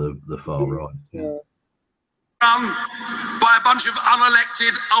darling of the far right. Yeah. By a bunch of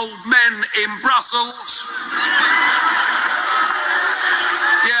unelected old men in Brussels.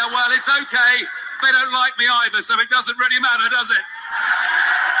 Yeah, well, it's okay. They don't like me either, so it doesn't really matter, does it?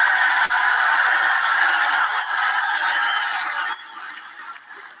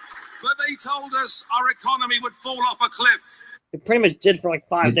 But they told us our economy would fall off a cliff. It pretty much did for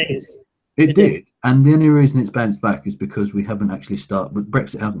 5 days. It did, and the only reason it's bounced back is because we haven't actually started. But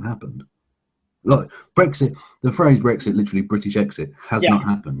Brexit hasn't happened. Brexit, the phrase Brexit, literally British exit, has not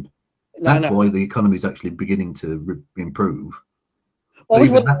happened. That's why the economy is actually beginning to improve. Well,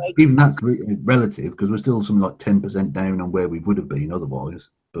 even that's relative, because we're still something like 10% down on where we would have been otherwise.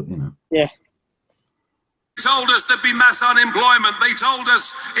 But yeah. They told us there'd be mass unemployment. They told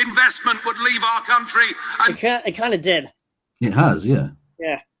us investment would leave our country. And it kind of did. It has, yeah.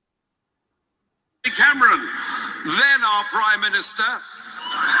 Yeah. Cameron, then our Prime Minister,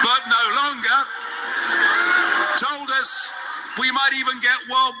 but no longer, told us we might even get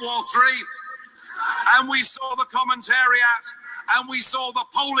World War III. And we saw the commentariat and we saw the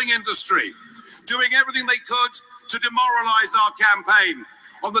polling industry doing everything they could to demoralize our campaign.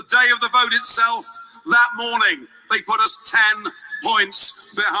 On the day of the vote itself, that morning. They put us 10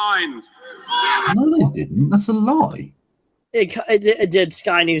 points behind. No, they didn't. That's a lie. It did.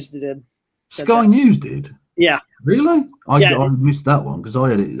 Sky News did. Sky News did? Yeah. Really? I Yeah. missed that one because I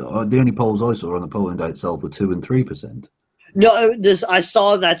had it. The only polls I saw on the polling day itself were 2% and 3%. No, I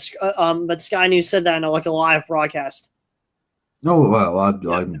saw that. But Sky News said that in a live broadcast. Oh well, I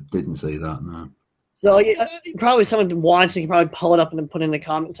didn't see that. No. So probably someone wants, you can probably pull it up and then put it in the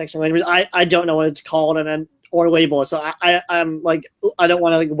comment section later. I don't know what it's called or label it, so I'm like, I don't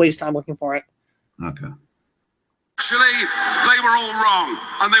want to waste time looking for it. Okay. Actually, they were all wrong,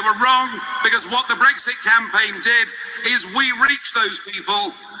 and they were wrong because what the Brexit campaign did is we reached those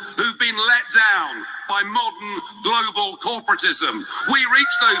people who've been let down by modern global corporatism. We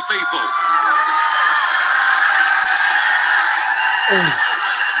reached those people.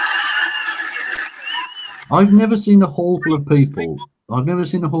 I've never seen a hall full of people. I've never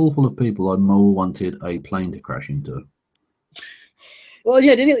seen a hall full of people I more wanted a plane to crash into. Well,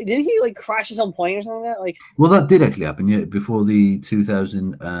 yeah, didn't he like crash his own plane or something like that? Like, well, that did actually happen. Yeah, before the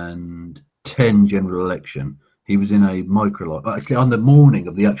 2010 general election, he was in a microlight. Actually, on the morning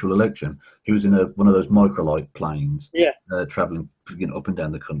of the actual election, he was in one of those microlight planes. Yeah, traveling up and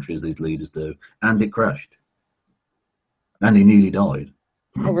down the country as these leaders do, and it crashed, and he nearly died.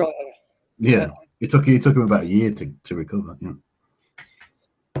 oh, really? Yeah, it took him about a year to recover. Yeah.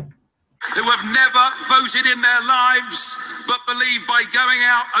 Who have never voted in their lives, but believe by going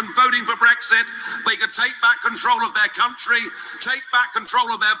out and voting for Brexit, they could take back control of their country, take back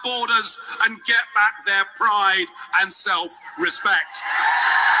control of their borders, and get back their pride and self-respect.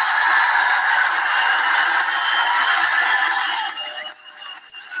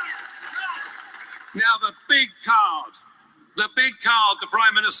 Now the big card the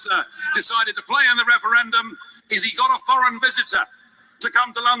Prime Minister decided to play in the referendum is he got a foreign visitor to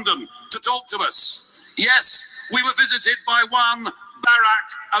come to London to talk to us. Yes, we were visited by one Barack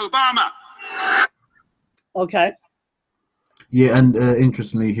Obama. Okay. Yeah, and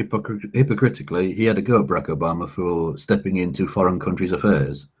interestingly, hypocritically, he had a go at Barack Obama for stepping into foreign countries'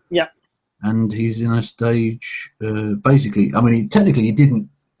 affairs. Yeah. And he's in a stage, basically, I mean, technically he didn't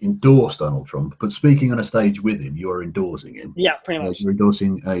endorse Donald Trump, but speaking on a stage with him, you're endorsing him. Yeah, pretty much. You're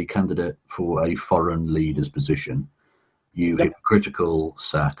endorsing a candidate for a foreign leader's position. You hypocritical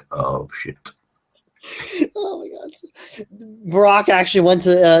sack of shit. Oh my God! Barack actually went to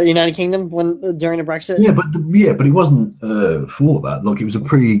the United Kingdom during the Brexit. Yeah, but it wasn't for that. Like, it was a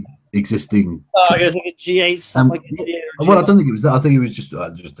pre-existing. Oh, it was like a G8, something like that. Well, I don't think it was that. I think it was just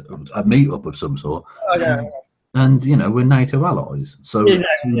a meet-up of some sort. Okay. And we're NATO allies, so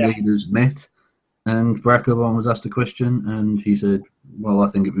exactly, two leaders met, and Barack Obama was asked a question, and he said, "Well, I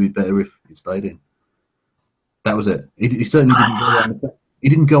think it would be better if it stayed in." That was it. He certainly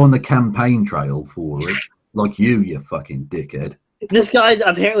didn't go on the campaign trail for it, like you fucking dickhead. This guy's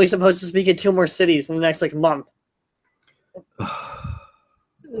apparently supposed to speak in 2 more cities in the next month.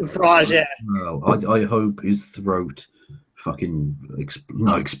 Farage, yeah. Well, I hope his throat fucking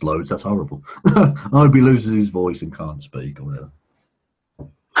explodes. That's horrible. I hope he loses his voice and can't speak or whatever.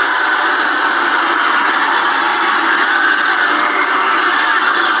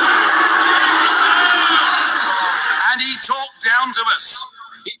 Down to us.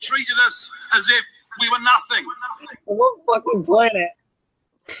 He treated us as if we were nothing. What fucking planet?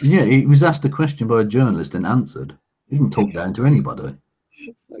 Yeah, he was asked a question by a journalist and answered. He didn't talk down to anybody.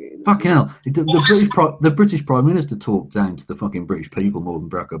 Fucking hell. The British Prime Minister talked down to the fucking British people more than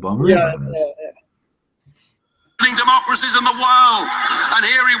Barack Obama. Yeah. Democracies in the world. And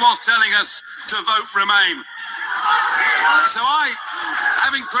here he was telling us to vote Remain. So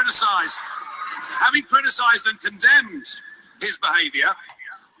having criticised and condemned his behaviour,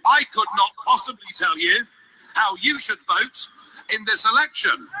 I could not possibly tell you how you should vote in this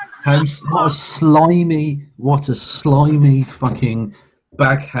election. What a slimy fucking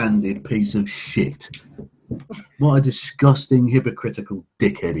backhanded piece of shit. What a disgusting, hypocritical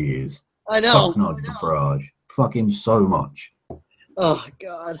dickhead he is. I know. Fuck Nigel Farage. Fuck him so much. Oh,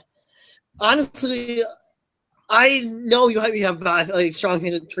 God. Honestly, I know you have strong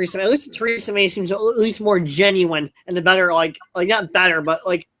opinions with Theresa May. At least Theresa May seems at least more genuine and the better, like not better, but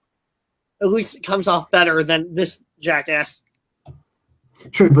at least it comes off better than this jackass.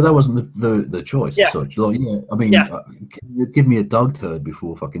 True, but that wasn't the choice. Yeah. As such. Like, yeah, I mean, give me a dog turd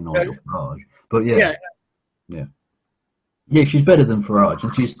before fucking Nigel Farage. But yeah, she's better than Farage,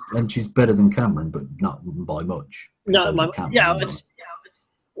 and she's better than Cameron, but not by much. No,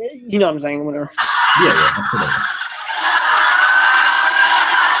 you know what I'm saying, whatever. Yeah, absolutely.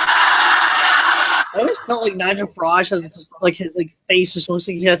 I always felt like Nigel Farage has just, like his like face just looks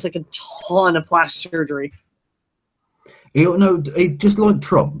like he has like a ton of plastic surgery. You know, it just like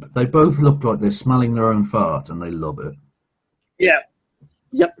Trump. They both look like they're smelling their own fart, and they love it. Yeah.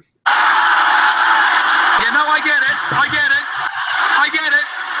 Yep. You know, I get it. I get it. I get it.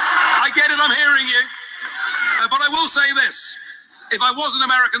 I get it. I'm hearing you. But I will say this. If I was an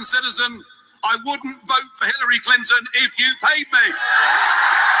American citizen, I wouldn't vote for Hillary Clinton if you paid me.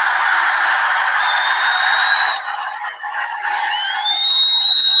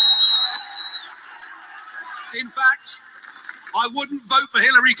 In fact, I wouldn't vote for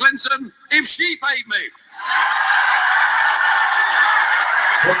Hillary Clinton if she paid me.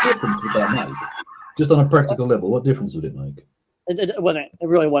 What difference would that make? Just on a practical level, what difference would it make? It wouldn't. It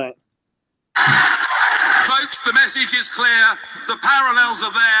really wouldn't. Folks, the message is clear. The parallels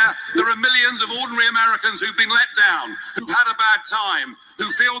are there. There are millions of ordinary Americans who've been let down, who've had a bad time, who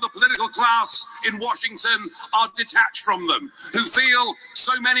feel the political class in Washington are detached from them, who feel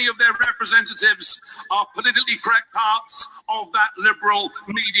so many of their representatives are politically correct parts of that liberal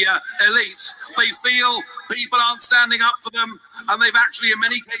media elite. They feel people aren't standing up for them, and they've actually, in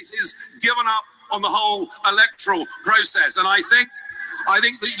many cases, given up on the whole electoral process. And I think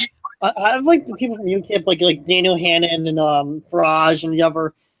that you... I have like the people from UKIP, like Daniel Hannan and Farage and the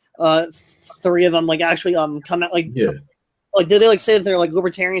other three of them, like actually come out like they like say that they're like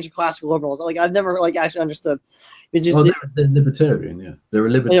libertarians or classical liberals. Like I've never like actually understood. It's just they're libertarian, yeah. They're a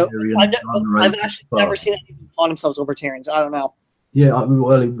libertarian. I've actually never seen anyone call themselves libertarians. I don't know. Yeah,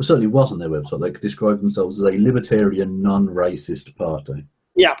 well, it certainly was on their website. They describe themselves as a libertarian, non-racist party.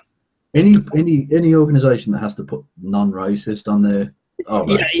 Yeah. Any organisation that has to put non-racist on there. Oh,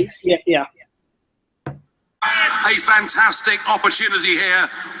 yeah. A fantastic opportunity here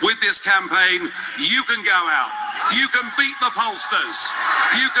with this campaign. You can go out. You can beat the pollsters.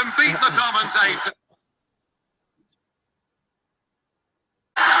 You can beat the commentators.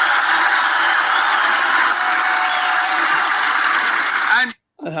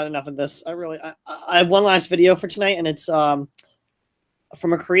 I've had enough of this. I have one last video for tonight, and it's from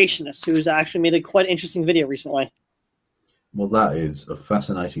a creationist who's actually made a quite interesting video recently. Well, that is a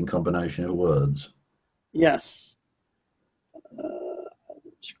fascinating combination of words. Yes.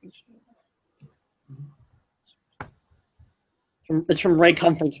 It's from Ray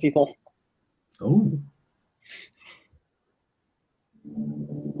Comfort's people. Oh.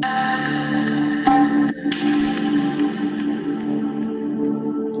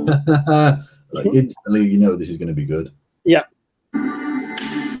 Like instantly, you know this is going to be good. Yeah.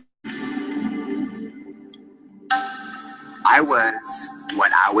 I was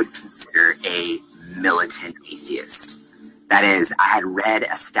what I would consider a militant atheist. That is, I had read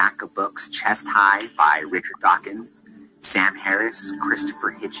a stack of books chest high by Richard Dawkins, Sam Harris,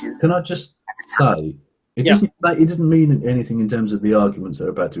 Christopher Hitchens. Can I just say, it doesn't mean anything in terms of the arguments that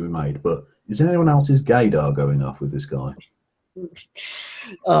are about to be made, but is anyone else's gaydar going off with this guy?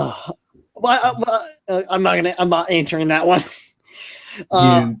 I'm not answering that one.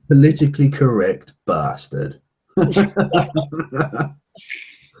 You politically correct bastard.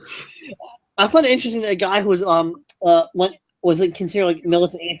 I find it interesting that a guy who was considered like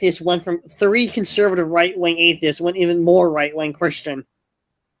militant atheist went from 3 conservative right-wing atheists went even more right-wing Christian.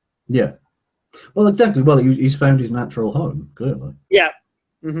 Yeah. Well, exactly. Well, he's found his natural home, clearly. Yeah.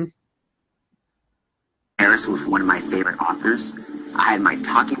 Mm-hmm. Harris was one of my favorite authors. I had my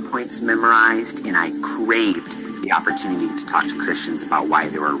talking points memorized, and I craved the opportunity to talk to Christians about why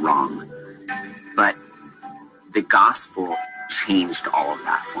they were wrong. But the gospel changed all of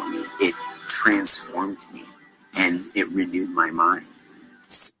that for me. It transformed me, and it renewed my mind.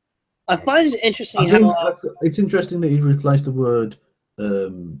 I find it interesting it's interesting that you replaced the word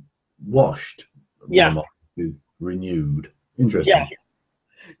washed with renewed. Interesting. Yeah.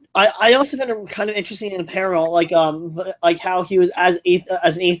 I also found it kind of interesting in a parallel, like how he was as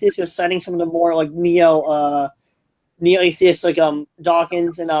an atheist, he was citing some of the more like neo atheists like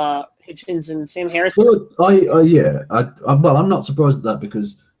Dawkins and Hitchens and Sam Harris. Well, I'm not surprised at that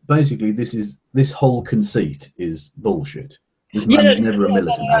because basically this whole conceit is bullshit. This man's never a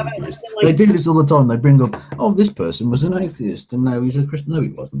militant atheist. They do this all the time. They bring up, oh, this person was an atheist and now he's a Christian. No, he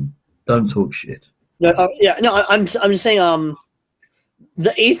wasn't. Don't talk shit. No, I'm just saying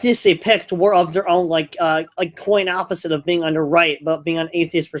the atheists they picked were of their own like coin opposite of being on the right, but being on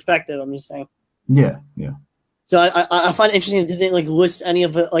atheist perspective. I'm just saying. Yeah. So I find it interesting that they didn't like list any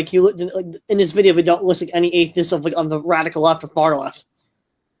of it. Like in this video, we don't list like any atheists of like on the radical left or far left.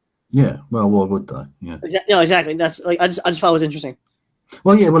 Yeah. Well, why would they? Yeah. No, exactly. That's like I just thought it was interesting.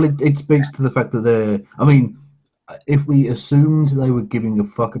 Well, yeah. Well, it speaks to the fact that they're. I mean, if we assumed they were giving a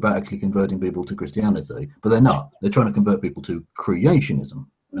fuck about actually converting people to Christianity, but they're not. They're trying to convert people to creationism,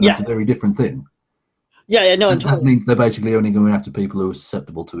 and that's a very different thing. Yeah, no. That means they're basically only going after people who are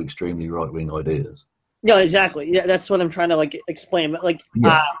susceptible to extremely right-wing ideas. No, exactly. Yeah, that's what I'm trying to like explain. But like,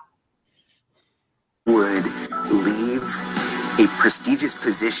 would leave a prestigious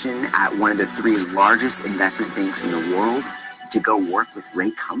position at one of the 3 largest investment banks in the world to go work with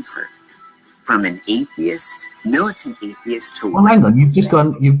Ray Comfort. From an atheist, militant atheist, to well, hang on. You've just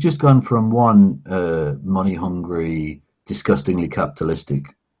gone from one money-hungry, disgustingly capitalistic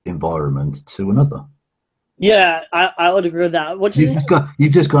environment to another. Yeah, I would agree with that.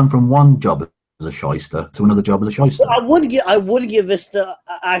 You've just gone from one job as a shyster to another job as a shyster. I would give this to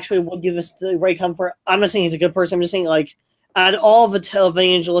Ray Comfort. I'm not saying he's a good person. I'm just saying like, out of all the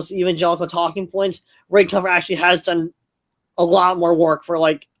televangelist evangelical talking points, Ray Comfort actually has done a lot more work for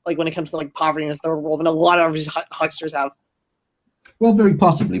like when it comes to like poverty in the third world than a lot of these hucksters have. Well, very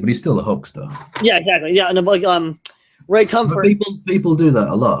possibly, but he's still a huckster. Yeah, exactly. Yeah, and like Ray Comfort. People do that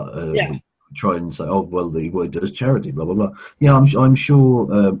a lot. Try and say, oh well, he does charity, blah blah blah. Yeah, I'm sure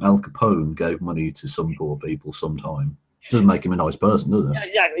Al Capone gave money to some poor people sometime. Doesn't make him a nice person, does it? Yeah,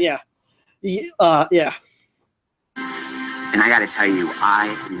 exactly. Yeah. And I got to tell you, I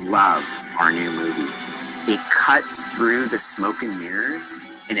love our new movie. It cuts through the smoke and mirrors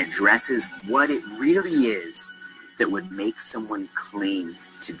and addresses what it really is that would make someone claim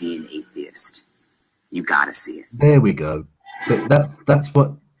to be an atheist. You got to see it. There we go. That's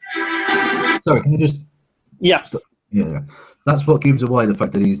what. Sorry, can you just? Yeah. Stop? Yeah. That's what gives away the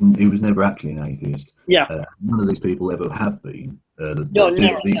fact that he was never actually an atheist. Yeah. None of these people ever have been.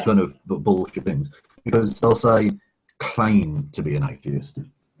 These kind of bullshit things, because they'll say claim to be an atheist.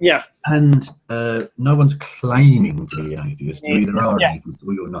 Yeah. And no one's claiming to be an atheist. You either are an atheist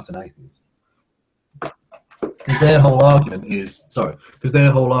or you're not an atheist. Because their whole argument is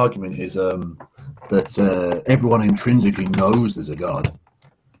that everyone intrinsically knows there's a God.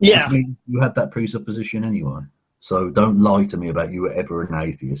 Yeah. I mean, you had that presupposition anyway. So don't lie to me about you were ever an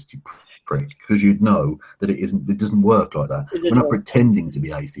atheist, you prick, because you'd know that it isn't. It doesn't work like that. We're not pretending to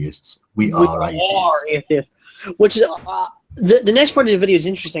be atheists. We are atheists. Which is the next part of the video is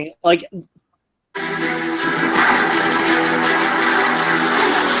interesting. Like,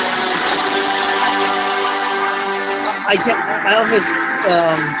 I don't know if it's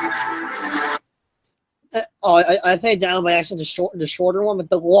I think down by accident the shorter one, but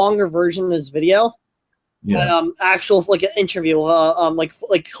the longer version of this video. Yeah. Actual like an interview, like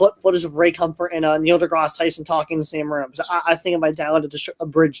clip footage of Ray Comfort and Neil deGrasse Tyson talking in the same room. So I think I might download the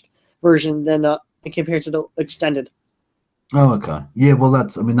abridged version than compared to the extended. Oh, okay. Yeah, well,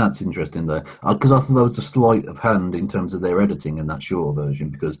 that's interesting there, because I thought there was a sleight of hand in terms of their editing in that shorter version,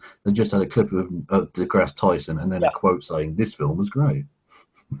 because they just had a clip of deGrasse Tyson and then a quote saying this film was great.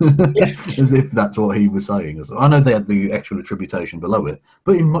 As if that's what he was saying. I know they had the actual attribution below it,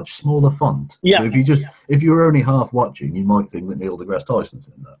 but in much smaller font. Yeah. So if you were only half watching, you might think that Neil deGrasse Tyson's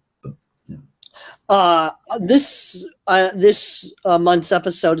in that. But this month's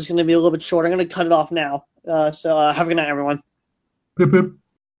episode is going to be a little bit short. I'm going to cut it off now. So have a good night, everyone. Pip, pip.